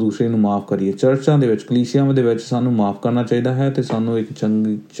 ਅਸੀਂ ਇੱਕ ਦੂਸਰੇ ਨੂੰ ਮਾਫ਼ ਕਰੀਏ। ਚਰਚਾਂ ਦੇ ਵਿੱਚ, ਕਲੀਸਿਆਵਾਂ ਦੇ ਵਿੱਚ ਸਾਨੂੰ ਮਾਫ਼ ਕਰਨਾ ਚਾਹੀਦਾ ਹੈ ਅਤੇ ਸਾਨੂੰ ਇੱਕ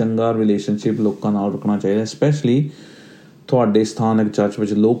ਚੰਗਾ ਰਿਲੇਸ਼ਨਸ਼ਿਪ ਲੋਕਾਂ ਨਾਲ ਰੱਖਣਾ ਚਾਹੀਦਾ। ਸਪੈਸ਼ਲੀ ਤੁਹਾਡੇ ਸਥਾਨਕ ਚਰਚ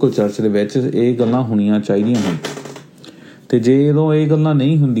ਵਿੱਚ, ਲੋਕਲ ਚਰਚ ਦੇ ਵਿੱਚ ਇਹ ਗੱਲਾਂ ਹੋਣੀਆਂ ਚਾਹੀਦੀਆਂ ਹਨ। ਅਤੇ ਜਦੋਂ ਇਹ ਗੱਲਾਂ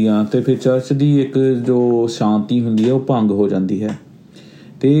ਨਹੀਂ ਹੁੰਦੀਆਂ ਅਤੇ ਫਿਰ ਚਰਚ ਦੀ ਇੱਕ ਜੋ ਸ਼ਾਂਤੀ ਹੁੰਦੀ ਹੈ ਉਹ ਭੰਗ ਹੋ ਜਾਂਦੀ ਹੈ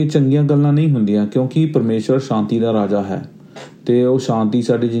ਅਤੇ ਇਹ ਚੰਗੀਆਂ ਗੱਲਾਂ ਨਹੀਂ ਹੁੰਦੀਆਂ, ਕਿਉਂਕਿ ਪਰਮੇਸ਼ਵਰ ਸ਼ਾਂਤੀ ਦਾ ਰਾਜਾ ਹੈ ਅਤੇ ਉਹ ਸ਼ਾਂਤੀ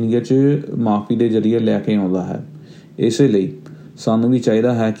ਸਾਡੀ ਜ਼ਿੰਦਗੀ 'ਚ ਮਾਫ਼ੀ ਦੇ ਜ਼ਰੀਏ ਲੈ ਕੇ ਆਉਂਦਾ ਹੈ। ਇਸੇ ਲਈ ਸਾਨੂੰ ਵੀ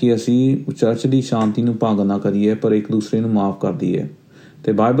ਚਾਹੀਦਾ ਹੈ ਕਿ ਅਸੀਂ ਚਰਚ ਦੀ ਸ਼ਾਂਤੀ ਨੂੰ ਭੰਗ ਨਾ ਕਰੀਏ, ਪਰ ਇੱਕ ਦੂਸਰੇ ਨੂੰ ਮਾਫ਼ ਕਰ ਦਈਏ।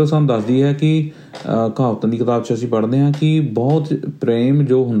 ਅਤੇ ਬਾਈਬਲ ਸਾਨੂੰ ਦੱਸਦੀ ਹੈ ਕਿ ਕਹਾਵਤਾਂ ਦੀ ਕਿਤਾਬ 'ਚ ਅਸੀਂ ਪੜ੍ਹਦੇ ਹਾਂ ਕਿ ਬਹੁਤ ਪ੍ਰੇਮ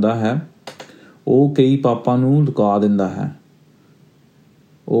ਜੋ ਹੁੰਦਾ ਹੈ ਉਹ ਕਈ ਪਾਪਾਂ ਨੂੰ ਲੁਕਾ ਦਿੰਦਾ ਹੈ,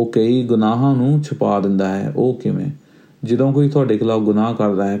 ਉਹ ਕਈ ਗੁਨਾਹਾਂ ਨੂੰ ਛੁਪਾ ਦਿੰਦਾ ਹੈ। ਉਹ ਕਿਵੇਂ? ਜਦੋਂ ਕੋਈ ਤੁਹਾਡੇ ਖਿਲਾਫ ਗੁਨਾਹ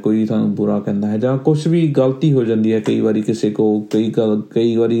ਕਰਦਾ ਹੈ, ਕੋਈ ਤੁਹਾਨੂੰ ਬੁਰਾ ਕਹਿੰਦਾ ਹੈ ਜਾਂ ਕੁਛ ਵੀ ਗਲਤੀ ਹੋ ਜਾਂਦੀ ਹੈ, ਕਈ ਵਾਰੀ ਕਿਸੇ ਕੋਲ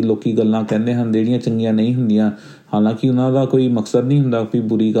ਕਈ ਵਾਰੀ ਲੋਕ ਗੱਲਾਂ ਕਹਿੰਦੇ ਹਨ ਜਿਹੜੀਆਂ ਚੰਗੀਆਂ ਨਹੀਂ ਹੁੰਦੀਆਂ, ਹਾਲਾਂਕਿ ਉਹਨਾਂ ਦਾ ਕੋਈ ਮਕਸਦ ਨਹੀਂ ਹੁੰਦਾ ਕੋਈ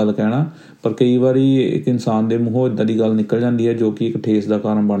ਬੁਰੀ ਗੱਲ ਕਹਿਣਾ, ਪਰ ਕਈ ਵਾਰੀ ਇੱਕ ਇਨਸਾਨ ਦੇ ਮੂੰਹੋਂ ਇੱਦਾਂ ਦੀ ਗੱਲ ਨਿਕਲ ਜਾਂਦੀ ਹੈ ਜੋ ਕਿ ਇੱਕ ਠੇਸ ਦਾ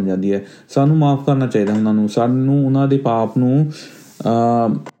ਕਾਰਨ ਬਣ ਜਾਂਦੀ ਹੈ। ਸਾਨੂੰ ਮਾਫ਼ ਕਰਨਾ ਚਾਹੀਦਾ ਉਹਨਾਂ ਨੂੰ, ਸਾਨੂੰ ਉਹਨਾਂ ਦੇ ਪਾਪ ਨੂੰ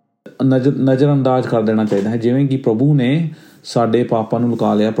ਨਜ਼ਰ ਅੰਦਾਜ਼ ਕਰ ਦੇਣਾ ਚਾਹੀਦਾ ਹੈ। ਜਿਵੇਂ ਕਿ ਪ੍ਰਭੂ ਨੇ ਸਾਡੇ ਪਾਪਾਂ ਨੂੰ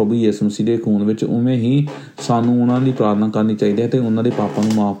ਲੁਕਾ ਲਿਆ ਪ੍ਰਭੂ ਯਿਸੂ ਮਸੀਹ ਦੇ ਖੂਨ ਵਿੱਚ, ਉਵੇਂ ਹੀ ਸਾਨੂੰ ਉਹਨਾਂ ਦੀ ਪ੍ਰਾਰਥਨਾ ਕਰਨੀ ਚਾਹੀਦੀ ਹੈ ਅਤੇ ਉਹਨਾਂ ਦੇ ਪਾਪਾਂ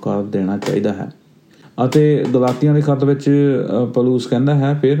ਨੂੰ ਮਾਫ਼ ਕਰ ਦੇਣਾ ਚਾਹੀਦਾ ਹੈ। ਅਤੇ ਗਲਾਤੀਆਂ ਦੇ ਖੱਤ ਵਿੱਚ ਪੌਲੁਸ ਕਹਿੰਦਾ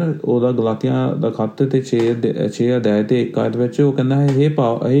ਹੈ, ਫਿਰ ਉਹਦਾ ਗਲਾਤੀਆਂ ਦਾ ਖੱਤ ਅਤੇ 6 ਅਧਿਆਇ ਅਤੇ 1 ਆਇਤ ਵਿੱਚ ਉਹ ਕਹਿੰਦਾ ਹੈ,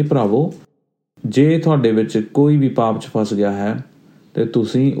 ਇਹ ਭਰਾਵੋ, ਜੇ ਤੁਹਾਡੇ ਵਿੱਚ ਕੋਈ ਵੀ ਪਾਪ 'ਚ ਫਸ ਗਿਆ ਹੈ ਅਤੇ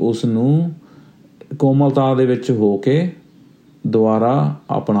ਤੁਸੀਂ ਉਸ ਨੂੰ ਕੋਮਲਤਾ ਦੇ ਵਿੱਚ ਹੋ ਕੇ ਦੁਬਾਰਾ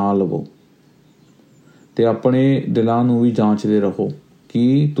ਅਪਣਾ ਲਵੋ ਅਤੇ ਆਪਣੇ ਦਿਲਾਂ ਨੂੰ ਵੀ ਜਾਂਚਦੇ ਰਹੋ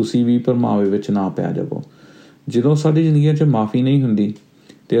ਕਿ ਤੁਸੀਂ ਵੀ ਭਰਮਾਵੇ ਵਿੱਚ ਨਾ ਪੈ ਜਾਵੋ। ਜਦੋਂ ਸਾਡੀ ਜ਼ਿੰਦਗੀ 'ਚ ਮਾਫ਼ੀ ਨਹੀਂ ਹੁੰਦੀ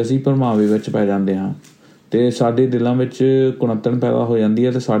ਅਤੇ ਅਸੀਂ ਭਰਮਾਵੇ ਵਿੱਚ ਪੈ ਜਾਂਦੇ ਹਾਂ ਅਤੇ ਸਾਡੇ ਦਿਲਾਂ ਵਿੱਚ ਕੁੜੱਤਣ ਪੈਦਾ ਹੋ ਜਾਂਦੀ ਹੈ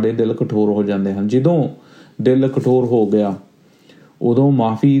ਅਤੇ ਸਾਡੇ ਦਿਲ ਕਠੋਰ ਹੋ ਜਾਂਦੇ ਹਨ। ਜਦੋਂ ਦਿਲ ਕਠੋਰ ਹੋ ਗਿਆ ਉਦੋਂ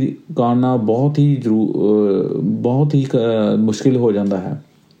ਮਾਫ਼ੀ ਕਰਨਾ ਬਹੁਤ ਹੀ ਮੁਸ਼ਕਿਲ ਹੋ ਜਾਂਦਾ ਹੈ।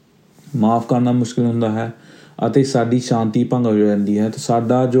 ਮਾਫ਼ ਕਰਨਾ ਮੁਸ਼ਕਿਲ ਹੁੰਦਾ ਹੈ ਅਤੇ ਸਾਡੀ ਸ਼ਾਂਤੀ ਭੰਗ ਹੋ ਜਾਂਦੀ ਹੈ ਅਤੇ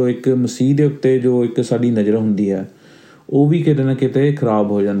ਸਾਡਾ ਜੋ ਇੱਕ ਮਸੀਹ ਦੇ ਉੱਤੇ ਜੋ ਇੱਕ ਸਾਡੀ ਨਜ਼ਰ ਹੁੰਦੀ ਹੈ ਉਹ ਵੀ ਕਿਤੇ ਨਾ ਕਿਤੇ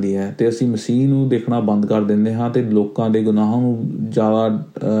ਖਰਾਬ ਹੋ ਜਾਂਦੀ ਹੈ ਅਤੇ ਅਸੀਂ ਮਸੀਹ ਨੂੰ ਦੇਖਣਾ ਬੰਦ ਕਰ ਦਿੰਦੇ ਹਾਂ ਅਤੇ ਲੋਕਾਂ ਦੇ ਗੁਨਾਹਾਂ ਨੂੰ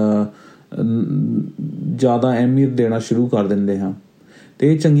ਜ਼ਿਆਦਾ ਅਹਿਮੀਅਤ ਦੇਣਾ ਸ਼ੁਰੂ ਕਰ ਦਿੰਦੇ ਹਾਂ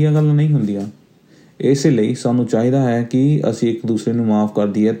ਅਤੇ ਇਹ ਚੰਗੀਆਂ ਗੱਲਾਂ ਨਹੀਂ ਹੁੰਦੀਆਂ। ਇਸੇ ਲਈ ਸਾਨੂੰ ਚਾਹੀਦਾ ਹੈ ਕਿ ਅਸੀਂ ਇੱਕ ਦੂਸਰੇ ਨੂੰ ਮਾਫ਼ ਕਰ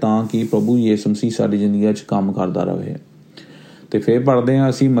ਦਈਏ ਤਾਂ ਕਿ ਪ੍ਰਭੂ ਯਿਸੂ ਮਸੀਹ ਸਾਡੀ ਜ਼ਿੰਦਗੀ 'ਚ ਕੰਮ ਕਰਦਾ ਰਹੇ। ਅਤੇ ਫਿਰ ਪੜ੍ਹਦੇ ਹਾਂ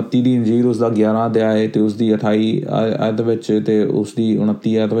ਅਸੀਂ ਮੱਤੀ ਦੀ ਇੰਜੀਲ ਉਸ ਦਾ 11 ਅਧਿਆਇ ਅਤੇ ਉਸ ਦੀ 28 ਆਇਤ ਵਿੱਚ ਅਤੇ ਉਸ ਦੀ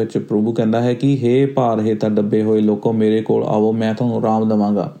 29 ਆਇਤ ਵਿੱਚ ਪ੍ਰਭੂ ਕਹਿੰਦਾ ਹੈ ਕਿ ਹੇ ਭਾਰ ਹੇਠਾਂ ਦੱਬੇ ਹੋਏ ਲੋਕੋ ਮੇਰੇ ਕੋਲ ਆਵੋ, ਮੈਂ ਤੁਹਾਨੂੰ ਆਰਾਮ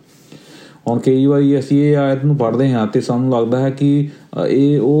ਦੇਵਾਂਗਾ। ਹੁਣ ਕਈ ਵਾਰੀ ਅਸੀਂ ਇਹ ਆਇਤ ਨੂੰ ਪੜ੍ਹਦੇ ਹਾਂ ਅਤੇ ਸਾਨੂੰ ਲੱਗਦਾ ਹੈ ਕਿ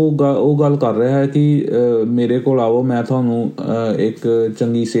ਇਹ ਉਹ ਗੱਲ ਕਰ ਰਿਹਾ ਹੈ ਕਿ ਮੇਰੇ ਕੋਲ ਆਓ, ਮੈਂ ਤੁਹਾਨੂੰ ਇੱਕ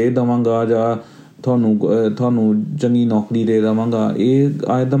ਚੰਗੀ ਸਿਹਤ ਦੇਵਾਂਗਾ ਜਾਂ ਤੁਹਾਨੂੰ ਚੰਗੀ ਨੌਕਰੀ ਦੇ ਦੇਵਾਂਗਾ। ਇਹ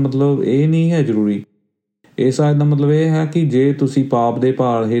ਆਇਤ ਦਾ ਮਤਲਬ ਇਹ ਨਹੀਂ ਹੈ ਜ਼ਰੂਰੀ। ਇਸ ਆਇਤ ਦਾ ਮਤਲਬ ਇਹ ਹੈ ਕਿ ਜੇ ਤੁਸੀਂ ਪਾਪ ਦੇ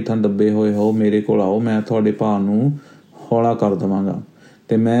ਭਾਰ ਹੇਠਾਂ ਦੱਬੇ ਹੋਏ ਹੋ, ਮੇਰੇ ਕੋਲ ਆਓ, ਮੈਂ ਤੁਹਾਡੇ ਭਾਰ ਨੂੰ ਹੌਲਾ ਕਰ ਦੇਵਾਂਗਾ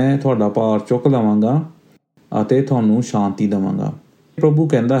ਅਤੇ ਮੈਂ ਤੁਹਾਡਾ ਭਾਰ ਚੁੱਕ ਲਵਾਂਗਾ ਅਤੇ ਤੁਹਾਨੂੰ ਸ਼ਾਂਤੀ ਦੇਵਾਂਗਾ। ਪ੍ਰਭੂ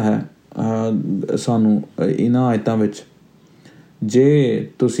ਕਹਿੰਦਾ ਹੈ ਸਾਨੂੰ ਇਹਨਾਂ ਆਇਤਾਂ ਵਿੱਚ, ਜੇ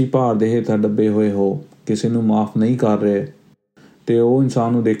ਤੁਸੀਂ ਭਾਰ ਦੇ ਹੇਠਾਂ ਦੱਬੇ ਹੋਏ ਹੋ, ਕਿਸੇ ਨੂੰ ਮਾਫ਼ ਨਹੀਂ ਕਰ ਰਹੇ ਅਤੇ ਉਹ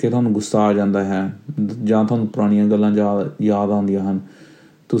ਇਨਸਾਨ ਨੂੰ ਦੇਖ ਕੇ ਤੁਹਾਨੂੰ ਗੁੱਸਾ ਆ ਜਾਂਦਾ ਹੈ ਜਾਂ ਤੁਹਾਨੂੰ ਪੁਰਾਣੀਆਂ ਗੱਲਾਂ ਯਾਦ ਆਉਂਦੀਆਂ ਹਨ,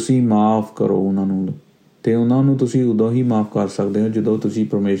 ਤੁਸੀਂ ਮਾਫ਼ ਕਰੋ ਉਹਨਾਂ ਨੂੰ। ਅਤੇ ਉਹਨਾਂ ਨੂੰ ਤੁਸੀਂ ਉਦੋਂ ਹੀ ਮਾਫ਼ ਕਰ ਸਕਦੇ ਹੋ ਜਦੋਂ ਤੁਸੀਂ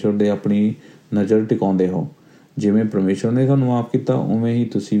ਪਰਮੇਸ਼ਰ ਦੇ ਆਪਣੀ ਨਜ਼ਰ ਟਿਕਾਉਂਦੇ ਹੋ। ਜਿਵੇਂ ਪਰਮੇਸ਼ਰ ਨੇ ਤੁਹਾਨੂੰ ਮਾਫ਼ ਕੀਤਾ, ਉਵੇਂ ਹੀ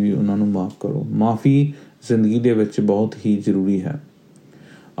ਤੁਸੀਂ ਵੀ ਉਹਨਾਂ ਨੂੰ ਮਾਫ਼ ਕਰੋ। ਮਾਫ਼ੀ ਜ਼ਿੰਦਗੀ ਦੇ ਵਿੱਚ ਬਹੁਤ ਹੀ ਜ਼ਰੂਰੀ ਹੈ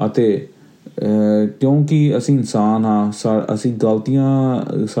ਅਤੇ ਕਿਉਂਕਿ ਅਸੀਂ ਇਨਸਾਨ ਹਾਂ, ਅਸੀਂ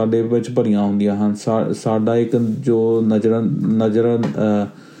ਗਲਤੀਆਂ ਸਾਡੇ ਵਿੱਚ ਭਰੀਆਂ ਹੁੰਦੀਆਂ ਹਨ। ਸਾਡਾ ਇੱਕ ਜੋ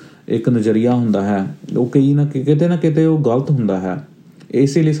ਇੱਕ ਨਜ਼ਰੀਆ ਹੁੰਦਾ ਹੈ, ਉਹ ਕਿਤੇ ਨਾ ਕਿਤੇ ਉਹ ਗਲਤ ਹੁੰਦਾ ਹੈ।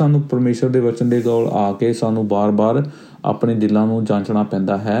 ਇਸੇ ਲਈ ਸਾਨੂੰ ਪਰਮੇਸ਼ਰ ਦੇ ਵਚਨ ਦੇ ਕੋਲ ਆ ਕੇ ਸਾਨੂੰ ਬਾਰ-ਬਾਰ ਆਪਣੇ ਦਿਲਾਂ ਨੂੰ ਜਾਂਚਣਾ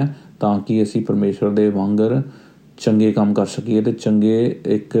ਪੈਂਦਾ ਹੈ ਤਾਂ ਕਿ ਅਸੀਂ ਪਰਮੇਸ਼ਰ ਦੇ ਵਾਂਗਰ ਚੰਗੇ ਕੰਮ ਕਰ ਸਕੀਏ ਅਤੇ ਚੰਗੇ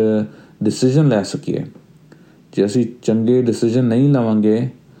ਇੱਕ ਡਿਸੀਜ਼ਨ ਲੈ ਸਕੀਏ। ਜੇ ਅਸੀਂ ਚੰਗੇ ਡਿਸੀਜ਼ਨ ਨਹੀਂ ਲਵਾਂਗੇ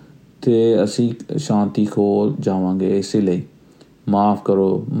ਅਤੇ ਅਸੀਂ ਸ਼ਾਂਤੀ ਖੋ ਜਾਵਾਂਗੇ। ਇਸੇ ਲਈ ਮਾਫ਼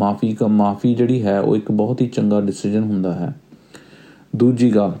ਕਰੋ। ਮਾਫ਼ੀ ਜਿਹੜੀ ਹੈ ਉਹ ਇੱਕ ਬਹੁਤ ਹੀ ਚੰਗਾ ਡਿਸੀਜ਼ਨ ਹੁੰਦਾ ਹੈ। ਦੂਜੀ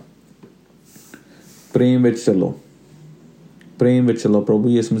ਗੱਲ, ਪ੍ਰੇਮ ਵਿੱਚ ਚੱਲੋ। ਪ੍ਰੇਮ ਵਿੱਚ ਚੱਲੋ। ਪ੍ਰਭੂ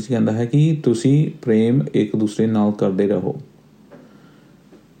ਯਿਸੂ ਮਸੀਹ ਕਹਿੰਦਾ ਹੈ ਕਿ ਤੁਸੀਂ ਪ੍ਰੇਮ ਇੱਕ ਦੂਸਰੇ ਨਾਲ ਕਰਦੇ ਰਹੋ।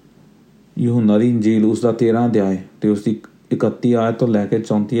 ਯਹੂਨਾ ਦੀ ਇੰਜੀਲ ਉਸਦਾ 13 ਅਧਿਆਇ ਅਤੇ ਉਸਦੀ 31 ਆਇਤ ਤੋਂ ਲੈ ਕੇ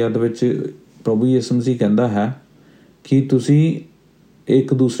 34 ਆਇਤ ਵਿੱਚ ਪ੍ਰਭੂ ਯਿਸੂ ਮਸੀਹ ਕਹਿੰਦਾ ਹੈ ਕਿ ਤੁਸੀਂ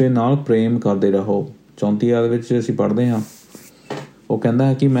ਇੱਕ ਦੂਸਰੇ ਨਾਲ ਪ੍ਰੇਮ ਕਰਦੇ ਰਹੋ। 34 ਆਇਤ ਵਿੱਚ ਅਸੀਂ ਪੜ੍ਹਦੇ ਹਾਂ, ਉਹ ਕਹਿੰਦਾ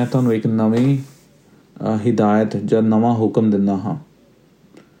ਹੈ ਕਿ ਮੈਂ ਤੁਹਾਨੂੰ ਇੱਕ ਨਵੀਂ ਹਿਦਾਇਤ ਜਾਂ ਨਵਾਂ ਹੁਕਮ ਦਿੰਦਾ ਹਾਂ।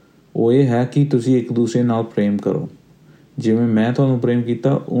 ਉਹ ਇਹ ਹੈ ਕਿ ਤੁਸੀਂ ਇੱਕ ਦੂਸਰੇ ਨਾਲ ਪ੍ਰੇਮ ਕਰੋ। ਜਿਵੇਂ ਮੈਂ ਤੁਹਾਨੂੰ ਪ੍ਰੇਮ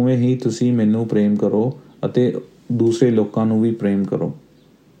ਕੀਤਾ, ਉਵੇਂ ਹੀ ਤੁਸੀਂ ਮੈਨੂੰ ਪ੍ਰੇਮ ਕਰੋ ਅਤੇ ਦੂਸਰੇ ਲੋਕਾਂ ਨੂੰ ਵੀ ਪ੍ਰੇਮ ਕਰੋ।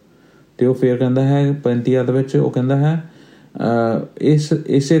 ਅਤੇ ਉਹ ਫਿਰ ਕਹਿੰਦਾ ਹੈ 35 ਆਇਤ ਵਿੱਚ, ਉਹ ਕਹਿੰਦਾ ਹੈ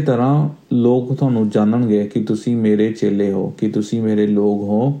ਇਸੇ ਤਰ੍ਹਾਂ ਲੋਕ ਤੁਹਾਨੂੰ ਜਾਣਨਗੇ ਕਿ ਤੁਸੀਂ ਮੇਰੇ ਚੇਲੇ ਹੋ, ਕਿ ਤੁਸੀਂ ਮੇਰੇ ਲੋਕ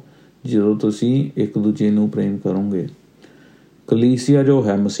ਹੋ, ਜਦੋਂ ਤੁਸੀਂ ਇੱਕ ਦੂਜੇ ਨੂੰ ਪ੍ਰੇਮ ਕਰੋਗੇ। ਕਲੀਸਿਆ ਜੋ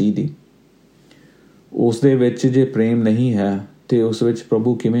ਹੈ ਮਸੀਹ ਦੀ, ਉਸ ਦੇ ਵਿੱਚ ਜੇ ਪ੍ਰੇਮ ਨਹੀਂ ਹੈ ਅਤੇ ਉਸ ਵਿੱਚ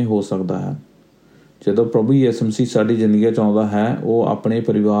ਪ੍ਰਭੂ ਕਿਵੇਂ ਹੋ ਸਕਦਾ ਹੈ? ਜਦੋਂ ਪ੍ਰਭੂ ਯਿਸੂ ਮਸੀਹ ਸਾਡੀ ਜ਼ਿੰਦਗੀ 'ਚ ਆਉਂਦਾ ਹੈ, ਉਹ ਆਪਣੇ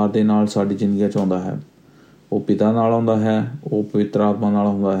ਪਰਿਵਾਰ ਦੇ ਨਾਲ ਸਾਡੀ ਜ਼ਿੰਦਗੀ 'ਚ ਆਉਂਦਾ ਹੈ। ਉਹ ਪਿਤਾ ਨਾਲ ਆਉਂਦਾ ਹੈ, ਉਹ ਪਵਿੱਤਰ ਆਤਮਾ ਨਾਲ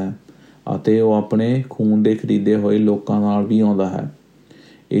ਆਉਂਦਾ ਹੈ ਅਤੇ ਉਹ ਆਪਣੇ ਖੂਨ ਦੇ ਖਰੀਦੇ ਹੋਏ ਲੋਕਾਂ ਨਾਲ ਵੀ ਆਉਂਦਾ ਹੈ।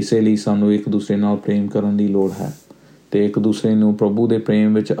 ਇਸੇ ਲਈ ਸਾਨੂੰ ਇੱਕ ਦੂਸਰੇ ਨਾਲ ਪ੍ਰੇਮ ਕਰਨ ਦੀ ਲੋੜ ਹੈ ਅਤੇ ਇੱਕ ਦੂਸਰੇ ਨੂੰ ਪ੍ਰਭੂ ਦੇ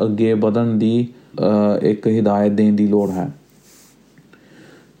ਪ੍ਰੇਮ ਵਿੱਚ ਅੱਗੇ ਵਧਣ ਦੀ ਇੱਕ ਹਿਦਾਇਤ ਦੇਣ ਦੀ ਲੋੜ ਹੈ।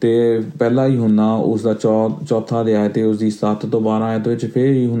 ਅਤੇ ਪਹਿਲਾ ਯਹੂਨਾ ਉਸਦਾ ਚੌਥਾ ਅਧਿਆਇ ਅਤੇ ਉਸਦੀ 7 ਤੋਂ 12 ਆਇਤ ਵਿੱਚ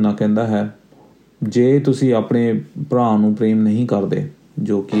ਫਿਰ ਯਹੂਨਾ ਕਹਿੰਦਾ ਹੈ, ਜੇ ਤੁਸੀਂ ਆਪਣੇ ਭਰਾ ਨੂੰ ਪ੍ਰੇਮ ਨਹੀਂ ਕਰਦੇ,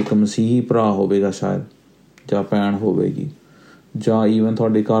 ਜੋ ਕਿ ਇੱਕ ਮਸੀਹੀ ਭਰਾ ਹੋਵੇਗਾ ਸ਼ਾਇਦ, ਜਾਂ ਭੈਣ ਹੋਵੇਗੀ, ਜਾਂ ਈਵਨ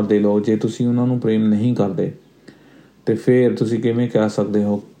ਤੁਹਾਡੇ ਘਰ ਦੇ ਲੋਕ, ਜੇ ਤੁਸੀਂ ਉਹਨਾਂ ਨੂੰ ਪ੍ਰੇਮ ਨਹੀਂ ਕਰਦੇ ਅਤੇ ਫਿਰ ਤੁਸੀਂ ਕਿਵੇਂ ਕਹਿ ਸਕਦੇ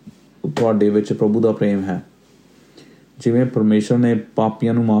ਹੋ ਤੁਹਾਡੇ ਵਿੱਚ ਪ੍ਰਭੂ ਦਾ ਪ੍ਰੇਮ ਹੈ? ਜਿਵੇਂ ਪਰਮੇਸ਼ਰ ਨੇ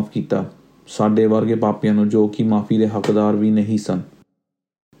ਪਾਪੀਆਂ ਨੂੰ ਮਾਫ਼ ਕੀਤਾ, ਸਾਡੇ ਵਰਗੇ ਪਾਪੀਆਂ ਨੂੰ ਜੋ ਕਿ ਮਾਫ਼ੀ ਦੇ ਹੱਕਦਾਰ ਵੀ ਨਹੀਂ ਸਨ,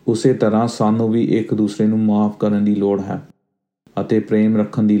 ਉਸੇ ਤਰ੍ਹਾਂ ਸਾਨੂੰ ਵੀ ਇੱਕ ਦੂਸਰੇ ਨੂੰ ਮਾਫ਼ ਕਰਨ ਦੀ ਲੋੜ ਹੈ ਅਤੇ ਪ੍ਰੇਮ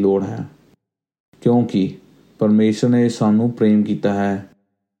ਰੱਖਣ ਦੀ ਲੋੜ ਹੈ, ਕਿਉਂਕਿ ਪਰਮੇਸ਼ਰ ਨੇ ਸਾਨੂੰ ਪ੍ਰੇਮ ਕੀਤਾ ਹੈ।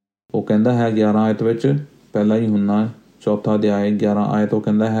 ਉਹ ਕਹਿੰਦਾ ਹੈ 11 ਆਇਤ ਵਿੱਚ, ਪਹਿਲਾ ਯਹੂਨਾ ਚੌਥਾ ਅਧਿਆਇ 11 ਆਇਤ, ਉਹ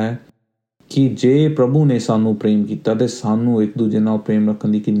ਕਹਿੰਦਾ ਹੈ ਕਿ ਜੇ ਪ੍ਰਭੂ ਨੇ ਸਾਨੂੰ ਪ੍ਰੇਮ ਕੀਤਾ ਅਤੇ ਸਾਨੂੰ ਇੱਕ ਦੂਜੇ ਨਾਲ ਪ੍ਰੇਮ ਰੱਖਣ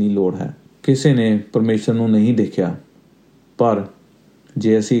ਦੀ ਕਿੰਨੀ ਲੋੜ ਹੈ। ਕਿਸੇ ਨੇ ਪਰਮੇਸ਼ਰ ਨੂੰ ਨਹੀਂ ਦੇਖਿਆ, ਪਰ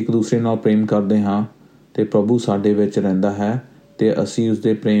ਜੇ ਅਸੀਂ ਇੱਕ ਦੂਸਰੇ ਨਾਲ ਪ੍ਰੇਮ ਕਰਦੇ ਹਾਂ ਅਤੇ ਪ੍ਰਭੂ ਸਾਡੇ ਵਿੱਚ ਰਹਿੰਦਾ ਹੈ ਅਤੇ ਅਸੀਂ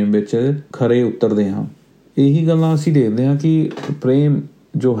ਉਸਦੇ ਪ੍ਰੇਮ ਵਿੱਚ ਖਰੇ ਉਤਰਦੇ ਹਾਂ। ਇਹੀ ਗੱਲਾਂ ਅਸੀਂ ਦੇਖਦੇ ਹਾਂ ਕਿ ਪ੍ਰੇਮ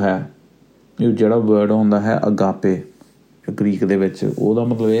ਜੋ ਹੈ, ਇਹ ਜਿਹੜਾ ਵਰਡ ਆਉਂਦਾ ਹੈ ਅਗਾਪੇ ਗ੍ਰੀਕ ਦੇ ਵਿੱਚ, ਉਹਦਾ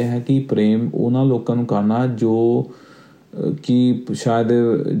ਮਤਲਬ ਇਹ ਹੈ ਕਿ ਪ੍ਰੇਮ ਉਹਨਾਂ ਲੋਕਾਂ ਨੂੰ ਕਰਨਾ ਜੋ ਕਿ ਸ਼ਾਇਦ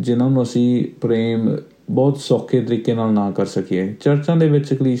ਜਿਨ੍ਹਾਂ ਨੂੰ ਅਸੀਂ ਪ੍ਰੇਮ ਬਹੁਤ ਸੌਖੇ ਤਰੀਕੇ ਨਾਲ ਨਾ ਕਰ ਸਕੀਏ। ਚਰਚਾਂ ਦੇ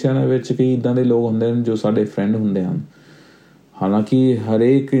ਵਿੱਚ, ਕਲੀਸਿਆਂ ਦੇ ਵਿੱਚ ਕਈ ਇੱਦਾਂ ਦੇ ਲੋਕ ਹੁੰਦੇ ਹਨ ਜੋ ਸਾਡੇ ਫਰੈਂਡ ਹੁੰਦੇ ਹਨ। ਹਾਲਾਂਕਿ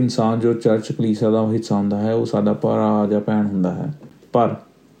ਹਰੇਕ ਇਨਸਾਨ ਜੋ ਚਰਚ ਕਲੀਸਿਆ ਦਾ ਹਿੱਸਾ ਹੁੰਦਾ ਹੈ, ਉਹ ਸਾਡਾ ਭਰਾ ਜਾਂ ਭੈਣ ਹੁੰਦਾ ਹੈ, ਪਰ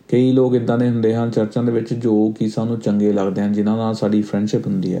ਕਈ ਲੋਕ ਇੱਦਾਂ ਦੇ ਹੁੰਦੇ ਹਨ ਚਰਚਾਂ ਦੇ ਵਿੱਚ ਜੋ ਕਿ ਸਾਨੂੰ ਚੰਗੇ ਲੱਗਦੇ ਹਨ, ਜਿਨ੍ਹਾਂ ਨਾਲ ਸਾਡੀ ਫਰੈਂਡਸ਼ਿਪ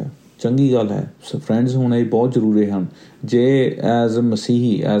ਹੁੰਦੀ ਹੈ। ਚੰਗੀ ਗੱਲ ਹੈ, ਫਰੈਂਡਸ ਹੋਣੇ ਬਹੁਤ ਜ਼ਰੂਰੀ ਹਨ। ਜੇ ਐਜ਼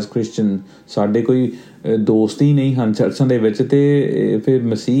ਮਸੀਹੀ, ਐਜ਼ ਕ੍ਰਿਸਚਨ ਸਾਡੇ ਕੋਈ ਦੋਸਤ ਹੀ ਨਹੀਂ ਹਨ ਚਰਚਾਂ ਦੇ ਵਿੱਚ, ਅਤੇ ਫਿਰ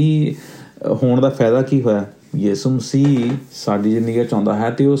ਮਸੀਹ ਹੋਣ ਦਾ ਫਾਇਦਾ ਕੀ ਹੋਇਆ? ਯਿਸੂ ਮਸੀਹ ਸਾਡੀ ਜ਼ਿੰਦਗੀ 'ਚ ਆਉਂਦਾ ਹੈ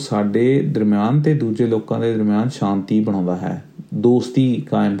ਅਤੇ ਉਹ ਸਾਡੇ ਦਰਮਿਆਨ ਅਤੇ ਦੂਜੇ ਲੋਕਾਂ ਦੇ ਦਰਮਿਆਨ ਸ਼ਾਂਤੀ ਬਣਾਉਂਦਾ ਹੈ, ਦੋਸਤੀ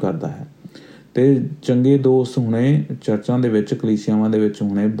ਕਾਇਮ ਕਰਦਾ ਹੈ। ਅਤੇ ਚੰਗੇ ਦੋਸਤ ਹੋਣੇ ਚਰਚਾਂ ਦੇ ਵਿੱਚ, ਕਲੀਸਿਆਵਾਂ ਦੇ ਵਿੱਚ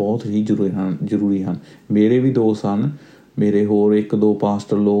ਹੋਣੇ ਬਹੁਤ ਹੀ ਜ਼ਰੂਰੀ ਹਨ। ਮੇਰੇ ਵੀ ਦੋਸਤ ਹਨ, ਮੇਰੇ ਹੋਰ 1-2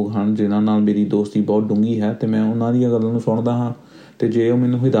 ਪਾਸਟਰ ਲੋਕ ਹਨ ਜਿਨ੍ਹਾਂ ਨਾਲ ਮੇਰੀ ਦੋਸਤੀ ਬਹੁਤ ਡੂੰਘੀ ਹੈ, ਅਤੇ ਮੈਂ ਉਹਨਾਂ ਦੀਆਂ ਗੱਲਾਂ ਨੂੰ ਸੁਣਦਾ ਹਾਂ। ਅਤੇ ਜੇ ਉਹ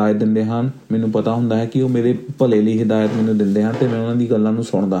ਮੈਨੂੰ ਹਿਦਾਇਤ ਦਿੰਦੇ ਹਨ, ਮੈਨੂੰ ਪਤਾ ਹੁੰਦਾ ਹੈ ਕਿ ਉਹ ਮੇਰੇ ਭਲੇ ਲਈ ਹਿਦਾਇਤ ਮੈਨੂੰ ਦਿੰਦੇ ਹਨ, ਅਤੇ ਮੈਂ ਉਹਨਾਂ ਦੀ ਗੱਲਾਂ ਨੂੰ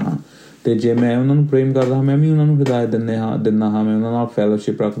ਸੁਣਦਾ ਹਾਂ। ਅਤੇ ਜੇ ਮੈਂ ਉਹਨਾਂ ਨੂੰ ਪ੍ਰੇਮ ਕਰਦਾ ਹਾਂ, ਮੈਂ ਵੀ ਉਹਨਾਂ ਨੂੰ ਹਿਦਾਇਤ ਦਿੰਦਾ ਹਾਂ, ਮੈਂ ਉਹਨਾਂ ਨਾਲ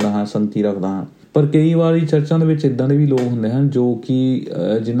ਫੈਲੋਸ਼ਿਪ ਰੱਖਦਾ ਹਾਂ, ਸੰਗਤੀ ਰੱਖਦਾ ਹਾਂ। ਪਰ ਕਈ ਵਾਰੀ ਚਰਚਾਂ ਦੇ ਵਿੱਚ ਇੱਦਾਂ ਦੇ ਵੀ ਲੋਕ ਹੁੰਦੇ ਹਨ ਜੋ ਕਿ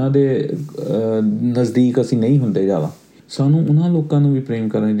ਜਿਨ੍ਹਾਂ ਦੇ ਨਜ਼ਦੀਕ ਅਸੀਂ ਨਹੀਂ ਹੁੰਦੇ ਜ਼ਿਆਦਾ। ਸਾਨੂੰ ਉਹਨਾਂ ਲੋਕਾਂ ਨੂੰ ਵੀ ਪ੍ਰੇਮ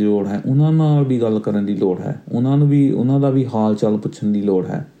ਕਰਨ ਦੀ ਲੋੜ ਹੈ, ਉਹਨਾਂ ਨਾਲ ਵੀ ਗੱਲ ਕਰਨ ਦੀ ਲੋੜ ਹੈ, ਉਹਨਾਂ ਦਾ ਵੀ ਹਾਲ ਚਾਲ ਪੁੱਛਣ ਦੀ ਲੋੜ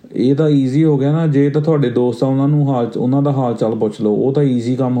ਹੈ। ਇਹ ਤਾਂ ਈਜ਼ੀ ਹੋ ਗਿਆ ਨਾ, ਜੇ ਤਾਂ ਤੁਹਾਡੇ ਦੋਸਤ ਆ ਉਹਨਾਂ ਦਾ ਹਾਲ ਚਾਲ ਪੁੱਛ ਲਓ, ਉਹ ਤਾਂ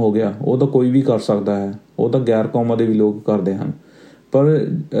ਈਜ਼ੀ ਕੰਮ ਹੋ ਗਿਆ, ਉਹ ਤਾਂ ਕੋਈ ਵੀ ਕਰ ਸਕਦਾ ਹੈ, ਉਹ ਤਾਂ ਗੈਰ ਕੌਮਾਂ ਦੇ ਵੀ ਲੋਕ ਕਰਦੇ ਹਨ। ਪਰ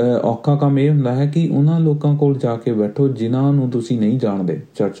ਔਖਾ ਕੰਮ ਇਹ ਹੁੰਦਾ ਹੈ ਕਿ ਉਹਨਾਂ ਲੋਕਾਂ ਕੋਲ ਜਾ ਕੇ ਬੈਠੋ ਜਿਨ੍ਹਾਂ ਨੂੰ ਤੁਸੀਂ ਨਹੀਂ ਜਾਣਦੇ।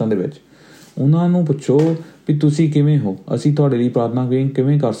 ਚਰਚਾਂ ਦੇ ਵਿੱਚ ਉਹਨਾਂ ਨੂੰ ਪੁੱਛੋ ਵੀ ਤੁਸੀਂ ਕਿਵੇਂ ਹੋ, ਅਸੀਂ ਤੁਹਾਡੇ ਲਈ ਪ੍ਰਾਰਥਨਾ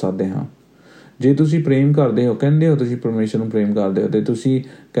ਕਿਵੇਂ ਕਰ ਸਕਦੇ ਹਾਂ। ਜੇ ਤੁਸੀਂ ਪ੍ਰੇਮ ਕਰਦੇ ਹੋ, ਕਹਿੰਦੇ ਹੋ ਤੁਸੀਂ ਪਰਮੇਸ਼ਰ ਨੂੰ ਪ੍ਰੇਮ ਕਰਦੇ ਹੋ, ਅਤੇ ਤੁਸੀਂ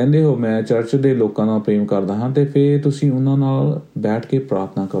ਕਹਿੰਦੇ ਹੋ ਮੈਂ ਚਰਚ ਦੇ ਲੋਕਾਂ ਨਾਲ ਪ੍ਰੇਮ ਕਰਦਾ ਹਾਂ, ਅਤੇ ਫਿਰ ਤੁਸੀਂ ਉਹਨਾਂ ਨਾਲ ਬੈਠ ਕੇ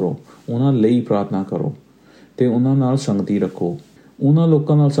ਪ੍ਰਾਰਥਨਾ ਕਰੋ, ਉਹਨਾਂ ਲਈ ਪ੍ਰਾਰਥਨਾ ਕਰੋ, ਅਤੇ ਉਹਨਾਂ ਨਾਲ ਸੰਗਤੀ ਰੱਖੋ। ਉਹਨਾਂ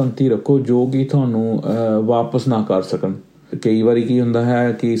ਲੋਕਾਂ ਨਾਲ ਸੰਗਤੀ ਰੱਖੋ ਜੋ ਕਿ ਤੁਹਾਨੂੰ ਵਾਪਸ ਨਾ ਕਰ ਸਕਣ। ਕਈ ਵਾਰੀ ਕੀ ਹੁੰਦਾ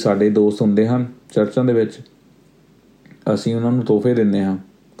ਹੈ ਕਿ ਸਾਡੇ ਦੋਸਤ ਹੁੰਦੇ ਹਨ ਚਰਚਾਂ ਦੇ ਵਿੱਚ, ਅਸੀਂ ਉਹਨਾਂ ਨੂੰ ਤੋਹਫੇ ਦਿੰਦੇ ਹਾਂ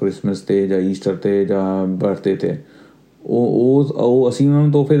ਕ੍ਰਿਸਮਸ 'ਤੇ ਜਾਂ ਈਸਟਰ 'ਤੇ ਜਾਂ ਬਰਥਡੇ 'ਤੇ। ਉਹ ਅਸੀਂ ਉਹਨਾਂ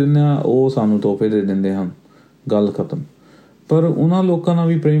ਨੂੰ ਤੋਹਫੇ ਦਿੰਦੇ ਹਾਂ, ਉਹ ਸਾਨੂੰ ਤੋਹਫੇ ਦੇ ਦਿੰਦੇ ਹਨ, ਗੱਲ ਖਤਮ। ਪਰ ਉਹਨਾਂ ਲੋਕਾਂ ਨਾਲ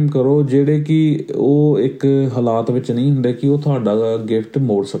ਵੀ ਪ੍ਰੇਮ ਕਰੋ ਜਿਹੜੇ ਕਿ ਉਹ ਇੱਕ ਹਾਲਾਤ ਵਿੱਚ ਨਹੀਂ ਹੁੰਦੇ ਕਿ ਉਹ ਤੁਹਾਡਾ ਗਿਫਟ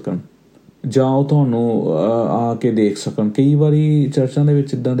ਮੋੜ ਸਕਣ ਜਾਂ ਉਹ ਤੁਹਾਨੂੰ ਆ ਕੇ ਦੇਖ ਸਕਣ। ਕਈ ਵਾਰੀ ਚਰਚਾਂ ਦੇ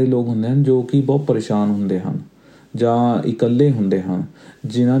ਵਿੱਚ ਇੱਦਾਂ ਦੇ ਲੋਕ ਹੁੰਦੇ ਹਨ ਜੋ ਕਿ ਬਹੁਤ ਪਰੇਸ਼ਾਨ ਹੁੰਦੇ ਹਨ ਜਾਂ ਇਕੱਲੇ ਹੁੰਦੇ ਹਨ,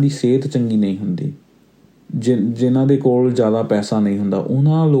 ਜਿਨ੍ਹਾਂ ਦੀ ਸਿਹਤ ਚੰਗੀ ਨਹੀਂ ਹੁੰਦੀ, ਜਿਨ੍ਹਾਂ ਦੇ ਕੋਲ ਜ਼ਿਆਦਾ ਪੈਸਾ ਨਹੀਂ ਹੁੰਦਾ।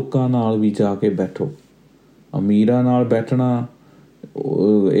 ਉਹਨਾਂ ਲੋਕਾਂ ਨਾਲ ਵੀ ਜਾ ਕੇ ਬੈਠੋ। ਅਮੀਰਾਂ ਨਾਲ ਬੈਠਣਾ,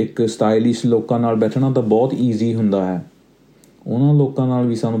 ਇੱਕ ਸਟਾਈਲਿਸ਼ ਲੋਕਾਂ ਨਾਲ ਬੈਠਣਾ ਤਾਂ ਬਹੁਤ ਈਜ਼ੀ ਹੁੰਦਾ ਹੈ। ਉਹਨਾਂ ਲੋਕਾਂ ਨਾਲ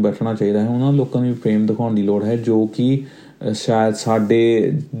ਵੀ ਸਾਨੂੰ ਬੈਠਣਾ ਚਾਹੀਦਾ ਹੈ। ਉਹਨਾਂ ਲੋਕਾਂ ਨੂੰ ਵੀ ਪ੍ਰੇਮ ਦਿਖਾਉਣ ਦੀ ਲੋੜ ਹੈ ਜੋ ਕਿ ਸ਼ਾਇਦ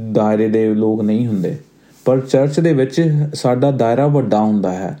ਸਾਡੇ ਦਾਇਰੇ ਦੇ ਲੋਕ ਨਹੀਂ ਹੁੰਦੇ। ਪਰ ਚਰਚ ਦੇ ਵਿੱਚ ਸਾਡਾ ਦਾਇਰਾ ਵੱਡਾ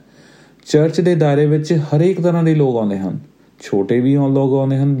ਹੁੰਦਾ ਹੈ। ਚਰਚ ਦੇ ਦਾਇਰੇ ਵਿੱਚ ਹਰੇਕ ਤਰ੍ਹਾਂ ਦੇ ਲੋਕ ਆਉਂਦੇ ਹਨ, ਛੋਟੇ ਵੀ ਲੋਕ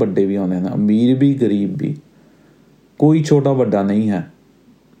ਆਉਂਦੇ ਹਨ, ਵੱਡੇ ਵੀ ਆਉਂਦੇ ਹਨ, ਅਮੀਰ ਵੀ ਗਰੀਬ ਵੀ, ਕੋਈ ਛੋਟਾ ਵੱਡਾ ਨਹੀਂ ਹੈ।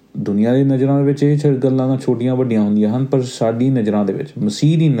 ਦੁਨੀਆ ਦੀ ਨਜ਼ਰਾਂ ਦੇ ਵਿੱਚ ਇਹ ਗੱਲਾਂ ਤਾਂ ਛੋਟੀਆਂ ਵੱਡੀਆਂ ਹੁੰਦੀਆਂ ਹਨ, ਪਰ ਸਾਡੀ ਨਜ਼ਰਾਂ ਦੇ ਵਿੱਚ,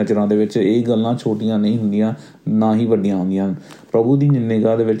 ਮਸੀਹ ਦੀ ਨਜ਼ਰਾਂ ਦੇ ਵਿੱਚ ਇਹ ਗੱਲਾਂ ਛੋਟੀਆਂ ਨਹੀਂ ਹੁੰਦੀਆਂ, ਨਾ ਹੀ ਵੱਡੀਆਂ ਹੁੰਦੀਆਂ ਹਨ। ਪ੍ਰਭੂ ਦੀ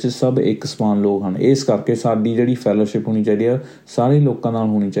ਨਿਗਾਹ ਦੇ ਵਿੱਚ ਸਭ ਇੱਕ ਸਮਾਨ ਲੋਕ ਹਨ। ਇਸ ਕਰਕੇ ਸਾਡੀ ਜਿਹੜੀ ਫੈਲੋਸ਼ਿਪ ਹੋਣੀ ਚਾਹੀਦੀ ਹੈ ਸਾਰੇ ਲੋਕਾਂ ਨਾਲ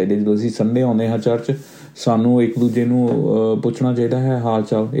ਹੋਣੀ ਚਾਹੀਦੀ ਹੈ। ਜਦੋਂ ਅਸੀਂ ਸੰਡੇ ਆਉਂਦੇ ਹਾਂ ਚਰਚ, ਸਾਨੂੰ ਇੱਕ ਦੂਜੇ ਨੂੰ ਪੁੱਛਣਾ ਚਾਹੀਦਾ ਹੈ ਹਾਲ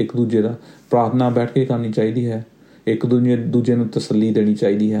ਚਾਲ, ਇੱਕ ਦੂਜੇ ਦਾ ਪ੍ਰਾਰਥਨਾ ਬੈਠ ਕੇ ਕਰਨੀ ਚਾਹੀਦੀ ਹੈ, ਇੱਕ ਦੂਜੇ ਨੂੰ ਤਸੱਲੀ ਦੇਣੀ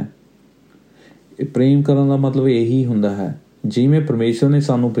ਚਾਹੀਦੀ ਹੈ। ਇਹ ਪ੍ਰੇਮ ਕਰਨ ਦਾ ਮਤਲਬ ਇਹੀ ਹੁੰਦਾ ਹੈ। ਜਿਵੇਂ ਪਰਮੇਸ਼ਰ ਨੇ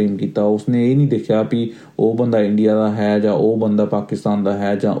ਸਾਨੂੰ ਪ੍ਰੇਮ ਕੀਤਾ, ਉਸਨੇ ਇਹ ਨਹੀਂ ਦੇਖਿਆ ਵੀ ਉਹ ਬੰਦਾ ਇੰਡੀਆ ਦਾ ਹੈ ਜਾਂ ਉਹ ਬੰਦਾ ਪਾਕਿਸਤਾਨ ਦਾ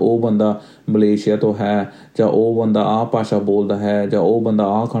ਹੈ ਜਾਂ ਉਹ ਬੰਦਾ ਮਲੇਸ਼ੀਆ ਤੋਂ ਹੈ ਜਾਂ ਉਹ ਬੰਦਾ ਆਹ ਭਾਸ਼ਾ ਬੋਲਦਾ ਹੈ ਜਾਂ ਉਹ ਬੰਦਾ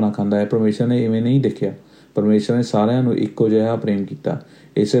ਆਹ ਖਾਣਾ ਖਾਂਦਾ ਹੈ। ਪਰਮੇਸ਼ਰ ਨੇ ਇਵੇਂ ਨਹੀਂ ਦੇਖਿਆ। ਪਰਮੇਸ਼ਰ ਨੇ ਸਾਰਿਆਂ ਨੂੰ ਇੱਕੋ ਜਿਹਾ ਪ੍ਰੇਮ ਕੀਤਾ।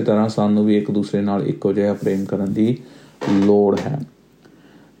 ਇਸੇ ਤਰ੍ਹਾਂ ਸਾਨੂੰ ਵੀ ਇੱਕ ਦੂਸਰੇ ਨਾਲ ਇੱਕੋ ਜਿਹਾ ਪ੍ਰੇਮ ਕਰਨ ਦੀ ਲੋੜ ਹੈ।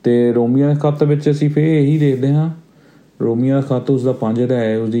 ਅਤੇ ਰੋਮੀਆਂ ਦੇ ਖੱਤ ਵਿੱਚ ਅਸੀਂ ਫਿਰ ਇਹੀ ਦੇਖਦੇ ਹਾਂ। ਰੋਮੀਆਂ ਦਾ ਖੱਤ ਉਸਦਾ 5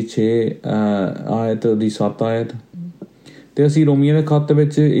 ਅਧਿਆਇ, ਉਸਦੀ 6 ਆਇਤ, ਉਹਦੀ 7 ਆਇਤ। ਅਤੇ ਅਸੀਂ ਰੋਮੀਆਂ ਦੇ ਖੱਤ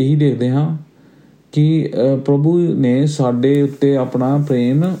ਵਿੱਚ ਇਹੀ ਦੇਖਦੇ ਹਾਂ ਕਿ ਪ੍ਰਭੂ ਨੇ ਸਾਡੇ ਉੱਤੇ ਆਪਣਾ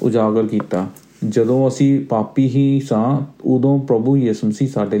ਪ੍ਰੇਮ ਉਜਾਗਰ ਕੀਤਾ। ਜਦੋਂ ਅਸੀਂ ਪਾਪੀ ਹੀ ਸਾਂ, ਉਦੋਂ ਪ੍ਰਭੂ ਯਿਸੂ ਮਸੀਹ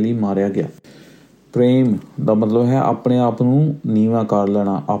ਸਾਡੇ ਲਈ ਮਾਰਿਆ ਗਿਆ। ਪ੍ਰੇਮ ਦਾ ਮਤਲਬ ਹੈ ਆਪਣੇ ਆਪ ਨੂੰ ਨੀਵਾਂ ਕਰ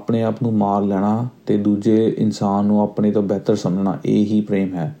ਲੈਣਾ, ਆਪਣੇ ਆਪ ਨੂੰ ਮਾਰ ਲੈਣਾ ਅਤੇ ਦੂਜੇ ਇਨਸਾਨ ਨੂੰ ਆਪਣੇ ਤੋਂ ਬਿਹਤਰ ਸਮਝਣਾ। ਇਹ ਹੀ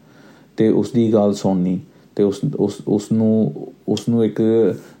ਪ੍ਰੇਮ ਹੈ। ਅਤੇ ਉਸਦੀ ਗੱਲ ਸੁਣਨੀ ਅਤੇ ਉਸਨੂੰ ਇੱਕ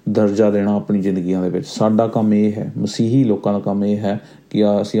ਦਰਜਾ ਦੇਣਾ ਆਪਣੀ ਜ਼ਿੰਦਗੀਆਂ ਦੇ ਵਿੱਚ। ਸਾਡਾ ਕੰਮ ਇਹ ਹੈ, ਮਸੀਹੀ ਲੋਕਾਂ ਦਾ ਕੰਮ ਇਹ ਹੈ ਕਿ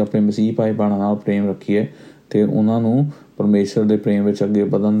ਅਸੀਂ ਆਪਣੇ ਮਸੀਹ ਭਾਈ ਭੈਣਾਂ ਨਾਲ ਪ੍ਰੇਮ ਰੱਖੀਏ ਅਤੇ ਉਹਨਾਂ ਨੂੰ ਪਰਮੇਸ਼ਰ ਦੇ ਪ੍ਰੇਮ ਵਿੱਚ ਅੱਗੇ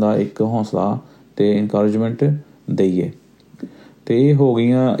ਵਧਣ ਦਾ ਇੱਕ ਹੌਸਲਾ ਅਤੇ ਇਨਕਰੇਜਮੈਂਟ ਦਈਏ। ਅਤੇ ਇਹ ਹੋ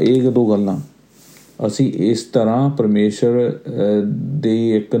ਗਈਆਂ ਇਹ 2 ਗੱਲਾਂ। ਅਸੀਂ ਇਸ ਤਰ੍ਹਾਂ ਪਰਮੇਸ਼ਰ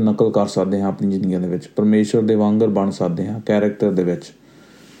ਦੀ ਇੱਕ ਨਕਲ ਕਰ ਸਕਦੇ ਹਾਂ ਆਪਣੀ ਜ਼ਿੰਦਗੀਆਂ ਦੇ ਵਿੱਚ, ਪਰਮੇਸ਼ਰ ਦੇ ਵਾਂਗਰ ਬਣ ਸਕਦੇ ਹਾਂ। ਕੈਰੈਕਟਰ ਦੇ ਵਿੱਚ,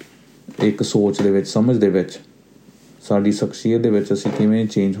 ਇੱਕ ਸੋਚ ਦੇ ਵਿੱਚ, ਸਮਝ ਦੇ ਵਿੱਚ, ਸਾਡੀ ਸ਼ਖਸੀਅਤ ਦੇ ਵਿੱਚ ਅਸੀਂ ਕਿਵੇਂ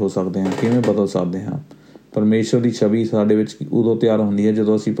ਚੇਂਜ ਹੋ ਸਕਦੇ ਹਾਂ, ਕਿਵੇਂ ਬਦਲ ਸਕਦੇ ਹਾਂ। ਪਰਮੇਸ਼ਰ ਦੀ ਛਵੀ ਸਾਡੇ ਵਿੱਚ ਉਦੋਂ ਤਿਆਰ ਹੁੰਦੀ ਹੈ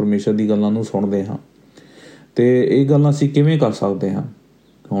ਜਦੋਂ ਅਸੀਂ ਪਰਮੇਸ਼ਰ ਦੀ ਗੱਲਾਂ ਨੂੰ ਸੁਣਦੇ ਹਾਂ। ਅਤੇ ਇਹ ਗੱਲਾਂ ਅਸੀਂ ਕਿਵੇਂ ਕਰ ਸਕਦੇ ਹਾਂ?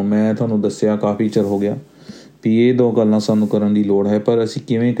 ਹੁਣ ਮੈਂ ਤੁਹਾਨੂੰ ਦੱਸਿਆ, ਕਾਫੀ ਚਿਰ ਹੋ ਗਿਆ ਵੀ ਇਹ 2 ਗੱਲਾਂ ਸਾਨੂੰ ਕਰਨ ਦੀ ਲੋੜ ਹੈ, ਪਰ ਅਸੀਂ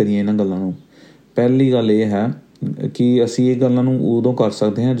ਕਿਵੇਂ ਕਰੀਏ ਇਹਨਾਂ ਗੱਲਾਂ ਨੂੰ? ਪਹਿਲੀ ਗੱਲ ਇਹ ਹੈ ਕਿ ਅਸੀਂ ਇਹ ਗੱਲਾਂ ਨੂੰ ਉਦੋਂ ਕਰ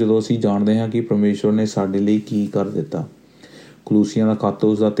ਸਕਦੇ ਹਾਂ ਜਦੋਂ ਅਸੀਂ ਜਾਣਦੇ ਹਾਂ ਕਿ ਪਰਮੇਸ਼ਰ ਨੇ ਸਾਡੇ ਲਈ ਕੀ ਕਰ ਦਿੱਤਾ। ਕਲੂਸੀਆਂ ਦਾ ਖੱਤ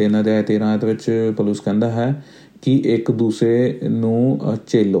ਉਸਦਾ 3 ਅਧਿਆਇ 13 ਆਇਤ ਵਿੱਚ ਪੌਲੁਸ ਕਹਿੰਦਾ ਹੈ ਕਿ ਇੱਕ ਦੂਸਰੇ ਨੂੰ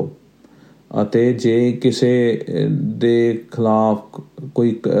ਝੇਲੋ ਅਤੇ ਜੇ ਕਿਸੇ ਦੇ ਖਿਲਾਫ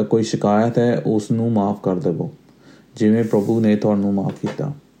ਕੋਈ ਸ਼ਿਕਾਇਤ ਹੈ ਉਸ ਨੂੰ ਮਾਫ਼ ਕਰ ਦੇਵੋ, ਜਿਵੇਂ ਪ੍ਰਭੂ ਨੇ ਤੁਹਾਨੂੰ ਮਾਫ਼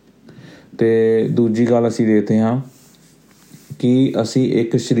ਕੀਤਾ। ਅਤੇ ਦੂਜੀ ਗੱਲ ਅਸੀਂ ਦੇਖਦੇ ਹਾਂ ਕਿ ਅਸੀਂ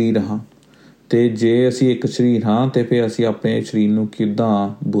ਇੱਕ ਸਰੀਰ ਹਾਂ, ਅਤੇ ਜੇ ਅਸੀਂ ਇੱਕ ਸਰੀਰ ਹਾਂ ਤਾਂ ਫਿਰ ਅਸੀਂ ਆਪਣੇ ਸਰੀਰ ਨੂੰ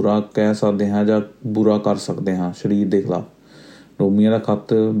ਕਿੱਦਾਂ ਬੁਰਾ ਕਹਿ ਸਕਦੇ ਹਾਂ ਜਾਂ ਬੁਰਾ ਕਰ ਸਕਦੇ ਹਾਂ ਸਰੀਰ ਦੇ ਖਿਲਾਫ। ਰੋਮੀਆਂ ਦਾ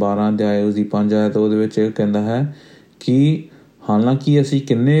ਖੱਤ 12 ਅਧਿਆਇ ਉਸਦੀ 5 ਆਇਤ ਉਹਦੇ ਵਿੱਚ ਕਹਿੰਦਾ ਹੈ ਕਿ ਹਾਲਾਂਕਿ ਅਸੀਂ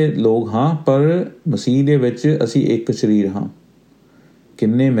ਕਿੰਨੇ ਲੋਕ ਹਾਂ ਪਰ ਮਸੀਹ ਦੇ ਵਿੱਚ ਅਸੀਂ ਇੱਕ ਸਰੀਰ ਹਾਂ।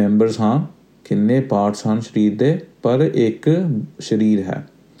 ਕਿੰਨੇ ਮੈਂਬਰਸ ਹਾਂ, ਕਿੰਨੇ ਪਾਰਟਸ ਹਨ ਸਰੀਰ ਦੇ, ਪਰ ਇੱਕ ਸਰੀਰ ਹੈ।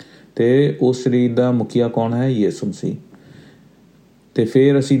 ਅਤੇ ਉਸ ਸਰੀਰ ਦਾ ਮੁਖੀਆ ਕੌਣ ਹੈ? ਯਿਸੂ ਮਸੀਹ। ਅਤੇ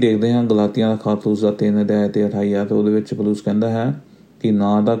ਫਿਰ ਅਸੀਂ ਦੇਖਦੇ ਹਾਂ ਗਲਾਤੀਆਂ ਦਾ ਖੱਤ ਉਸਦਾ 3 ਅਧਿਆਇ ਅਤੇ 28 ਆਇਤ ਉਹਦੇ ਵਿੱਚ ਪੌਲੁਸ ਕਹਿੰਦਾ ਹੈ ਕਿ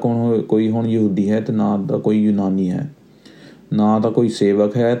ਨਾ ਤਾਂ ਕੋਈ ਹੁਣ ਯਹੂਦੀ ਹੈ ਅਤੇ ਨਾ ਤਾਂ ਕੋਈ ਯੂਨਾਨੀ ਹੈ, ਨਾ ਤਾਂ ਕੋਈ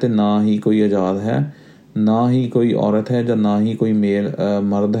ਸੇਵਕ ਹੈ ਅਤੇ ਨਾ ਹੀ ਕੋਈ ਆਜ਼ਾਦ ਹੈ, ਨਾ ਹੀ ਕੋਈ ਔਰਤ ਹੈ ਜਾਂ ਨਾ ਹੀ ਕੋਈ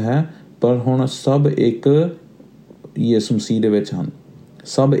ਮਰਦ ਹੈ, ਪਰ ਹੁਣ ਸਭ ਇੱਕ ਯਿਸੂ ਮਸੀਹ ਦੇ ਵਿੱਚ ਹਨ।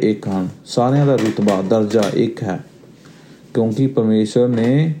 ਸਭ ਇੱਕ ਹਨ, ਸਾਰਿਆਂ ਦਾ ਰੁਤਬਾ ਦਰਜਾ ਇੱਕ ਹੈ, ਕਿਉਂਕਿ ਪਰਮੇਸ਼ਰ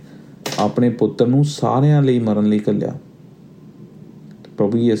ਨੇ ਆਪਣੇ ਪੁੱਤਰ ਨੂੰ ਸਾਰਿਆਂ ਲਈ ਮਰਨ ਲਈ ਘੱਲਿਆ।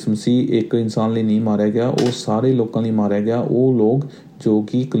 ਪ੍ਰਭੂ ਯਿਸੂ ਮਸੀਹ ਇੱਕ ਇਨਸਾਨ ਲਈ ਨਹੀਂ ਮਾਰਿਆ ਗਿਆ, ਉਹ ਸਾਰੇ ਲੋਕਾਂ ਲਈ ਮਾਰਿਆ ਗਿਆ, ਉਹ ਲੋਕ ਜੋ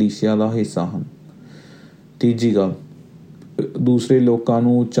ਕਿ ਕਲੀਸਿਆ ਦਾ ਹਿੱਸਾ ਹਨ। ਤੀਜੀ ਗੱਲ, ਦੂਸਰੇ ਲੋਕਾਂ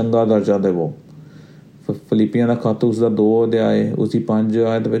ਨੂੰ ਚੰਗਾ ਦਰਜਾ ਦੇਵੋ। ਫਿਲਿੱਪੀਆਂ ਦਾ ਖੱਤ ਉਸਦਾ 2 ਅਧਿਆਇ ਉਸਦੀ 5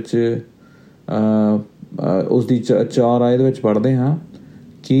 ਆਇਤ ਵਿੱਚ ਉਸਦੀ 4 ਆਇਤ ਵਿੱਚ ਪੜ੍ਹਦੇ ਹਾਂ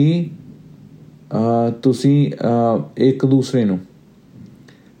ਕਿ ਤੁਸੀਂ ਇੱਕ ਦੂਸਰੇ ਨੂੰ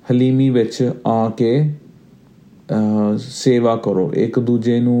ਹਲੀਮੀ ਵਿੱਚ ਆ ਕੇ ਸੇਵਾ ਕਰੋ, ਇੱਕ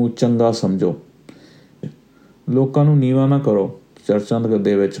ਦੂਜੇ ਨੂੰ ਚੰਗਾ ਸਮਝੋ, ਲੋਕਾਂ ਨੂੰ ਨੀਵਾਂ ਨਾ ਕਰੋ। ਚਰਚਾਂ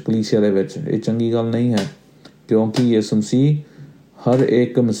ਦੇ ਵਿੱਚ, ਕਲੀਸਿਆ ਦੇ ਵਿੱਚ ਇਹ ਚੰਗੀ ਗੱਲ ਨਹੀਂ ਹੈ, ਕਿਉਂਕਿ ਯਿਸੂ ਮਸੀਹ ਹਰ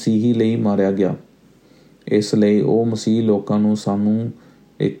ਇੱਕ ਮਸੀਹੀ ਲਈ ਮਾਰਿਆ ਗਿਆ। ਇਸ ਲਈ ਉਹ ਮਸੀਹ ਲੋਕਾਂ ਨੂੰ ਸਾਨੂੰ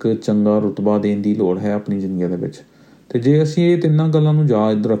ਇੱਕ ਚੰਗਾ ਰੁਤਬਾ ਦੇਣ ਦੀ ਲੋੜ ਹੈ ਆਪਣੀ ਜ਼ਿੰਦਗੀ ਦੇ ਵਿੱਚ। ਅਤੇ ਜੇ ਅਸੀਂ ਇਹ ਤਿੰਨਾਂ ਗੱਲਾਂ ਨੂੰ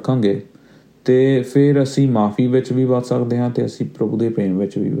ਯਾਦ ਰੱਖਾਂਗੇ ਅਤੇ ਫਿਰ ਅਸੀਂ ਮਾਫੀ ਵਿੱਚ ਵੀ ਵੱਧ ਸਕਦੇ ਹਾਂ ਅਤੇ ਅਸੀਂ ਪ੍ਰਭੂ ਦੇ ਪ੍ਰੇਮ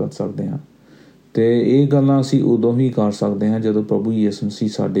ਵਿੱਚ ਵੀ ਵੱਧ ਸਕਦੇ ਹਾਂ। ਅਤੇ ਇਹ ਗੱਲਾਂ ਅਸੀਂ ਉਦੋਂ ਹੀ ਕਰ ਸਕਦੇ ਹਾਂ ਜਦੋਂ ਪ੍ਰਭੂ ਯਿਸੂ ਮਸੀਹ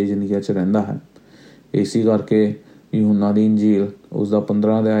ਸਾਡੀ ਜ਼ਿੰਦਗੀ 'ਚ ਰਹਿੰਦਾ ਹੈ। ਇਸੇ ਕਰਕੇ ਯੂਹੰਨਾ ਦੀ ਇੰਜੀਲ ਉਸਦਾ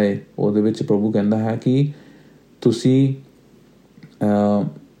 15 ਅਧਿਆਇ ਉਹਦੇ ਵਿੱਚ ਪ੍ਰਭੂ ਕਹਿੰਦਾ ਹੈ ਕਿ ਤੁਸੀਂ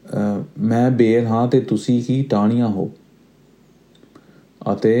ਮੈਂ ਬੇਲ ਹਾਂ ਅਤੇ ਤੁਸੀਂ ਕੀ ਟਾਹਣੀਆਂ ਹੋ,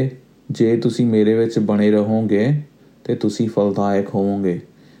 ਅਤੇ ਜੇ ਤੁਸੀਂ ਮੇਰੇ ਵਿੱਚ ਬਣੇ ਰਹੋਗੇ ਅਤੇ ਤੁਸੀਂ ਫਲਦਾਇਕ ਹੋਵੋਗੇ।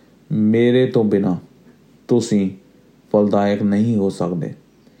 ਮੇਰੇ ਤੋਂ ਬਿਨਾਂ ਤੁਸੀਂ ਫਲਦਾਇਕ ਨਹੀਂ ਹੋ ਸਕਦੇ,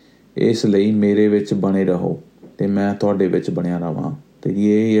 ਇਸ ਲਈ ਮੇਰੇ ਵਿੱਚ ਬਣੇ ਰਹੋ ਅਤੇ ਮੈਂ ਤੁਹਾਡੇ ਵਿੱਚ ਬਣਿਆ ਰਹਾਂ। ਅਤੇ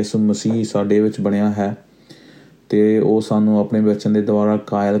ਇਹ ਯਿਸੂ ਮਸੀਹ ਸਾਡੇ ਵਿੱਚ ਬਣਿਆ ਹੈ ਅਤੇ ਉਹ ਸਾਨੂੰ ਆਪਣੇ ਵਚਨ ਦੇ ਦੁਆਰਾ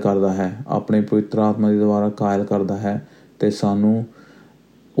ਕਾਇਲ ਕਰਦਾ ਹੈ, ਆਪਣੇ ਪਵਿੱਤਰ ਆਤਮਾ ਦੇ ਦੁਆਰਾ ਕਾਇਲ ਕਰਦਾ ਹੈ ਅਤੇ ਸਾਨੂੰ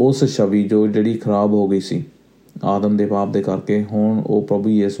ਉਸ ਛਵੀ ਜਿਹੜੀ ਖਰਾਬ ਹੋ ਗਈ ਸੀ ਆਦਮ ਦੇ ਪਾਪ ਦੇ ਕਰਕੇ, ਹੁਣ ਉਹ ਪ੍ਰਭੂ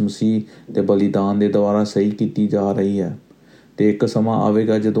ਯਿਸੂ ਮਸੀਹ ਦੇ ਬਲੀਦਾਨ ਦੇ ਦੁਆਰਾ ਸਹੀ ਕੀਤੀ ਜਾ ਰਹੀ ਹੈ। ਅਤੇ ਇੱਕ ਸਮਾਂ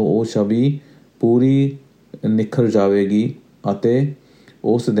ਆਵੇਗਾ ਜਦੋਂ ਉਹ ਛਵੀ ਪੂਰੀ ਨਿਖਰ ਜਾਵੇਗੀ ਅਤੇ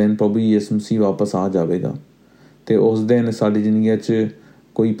ਉਸ ਦਿਨ ਪ੍ਰਭੂ ਯਿਸੂ ਮਸੀਹ ਵਾਪਸ ਆ ਜਾਵੇਗਾ ਅਤੇ ਉਸ ਦਿਨ ਸਾਡੀ ਜ਼ਿੰਦਗੀ 'ਚ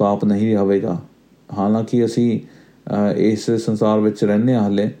ਕੋਈ ਪਾਪ ਨਹੀਂ ਰਹੇਗਾ। ਹਾਲਾਂਕਿ ਅਸੀਂ ਇਸ ਸੰਸਾਰ ਵਿੱਚ ਰਹਿੰਦੇ ਹਾਂ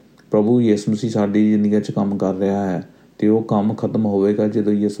ਹਾਲੇ, ਪ੍ਰਭੂ ਯਿਸੂ ਮਸੀਹ ਸਾਡੀ ਜ਼ਿੰਦਗੀ 'ਚ ਕੰਮ ਕਰ ਰਿਹਾ ਹੈ ਅਤੇ ਉਹ ਕੰਮ ਖਤਮ ਹੋਵੇਗਾ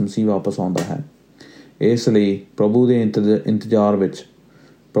ਜਦੋਂ ਯਿਸੂ ਮਸੀਹ ਵਾਪਸ ਆਉਂਦਾ ਹੈ। ਇਸ ਲਈ ਪ੍ਰਭੂ ਦੇ ਇੰਤਜ਼ਾਰ ਵਿੱਚ,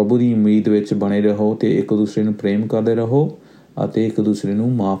 ਪ੍ਰਭੂ ਦੀ ਉਮੀਦ ਵਿੱਚ ਬਣੇ ਰਹੋ ਅਤੇ ਇੱਕ ਦੂਸਰੇ ਨੂੰ ਪ੍ਰੇਮ ਕਰਦੇ ਰਹੋ ਅਤੇ ਇੱਕ ਦੂਸਰੇ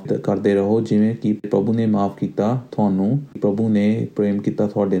ਨੂੰ ਮਾਫ ਕਰਦੇ ਰਹੋ, ਜਿਵੇਂ ਕਿ ਪ੍ਰਭੂ ਨੇ ਮਾਫ ਕੀਤਾ ਤੁਹਾਨੂੰ, ਪ੍ਰਭੂ ਨੇ ਪ੍ਰੇਮ ਕੀਤਾ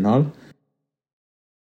ਤੁਹਾਡੇ ਨਾਲ।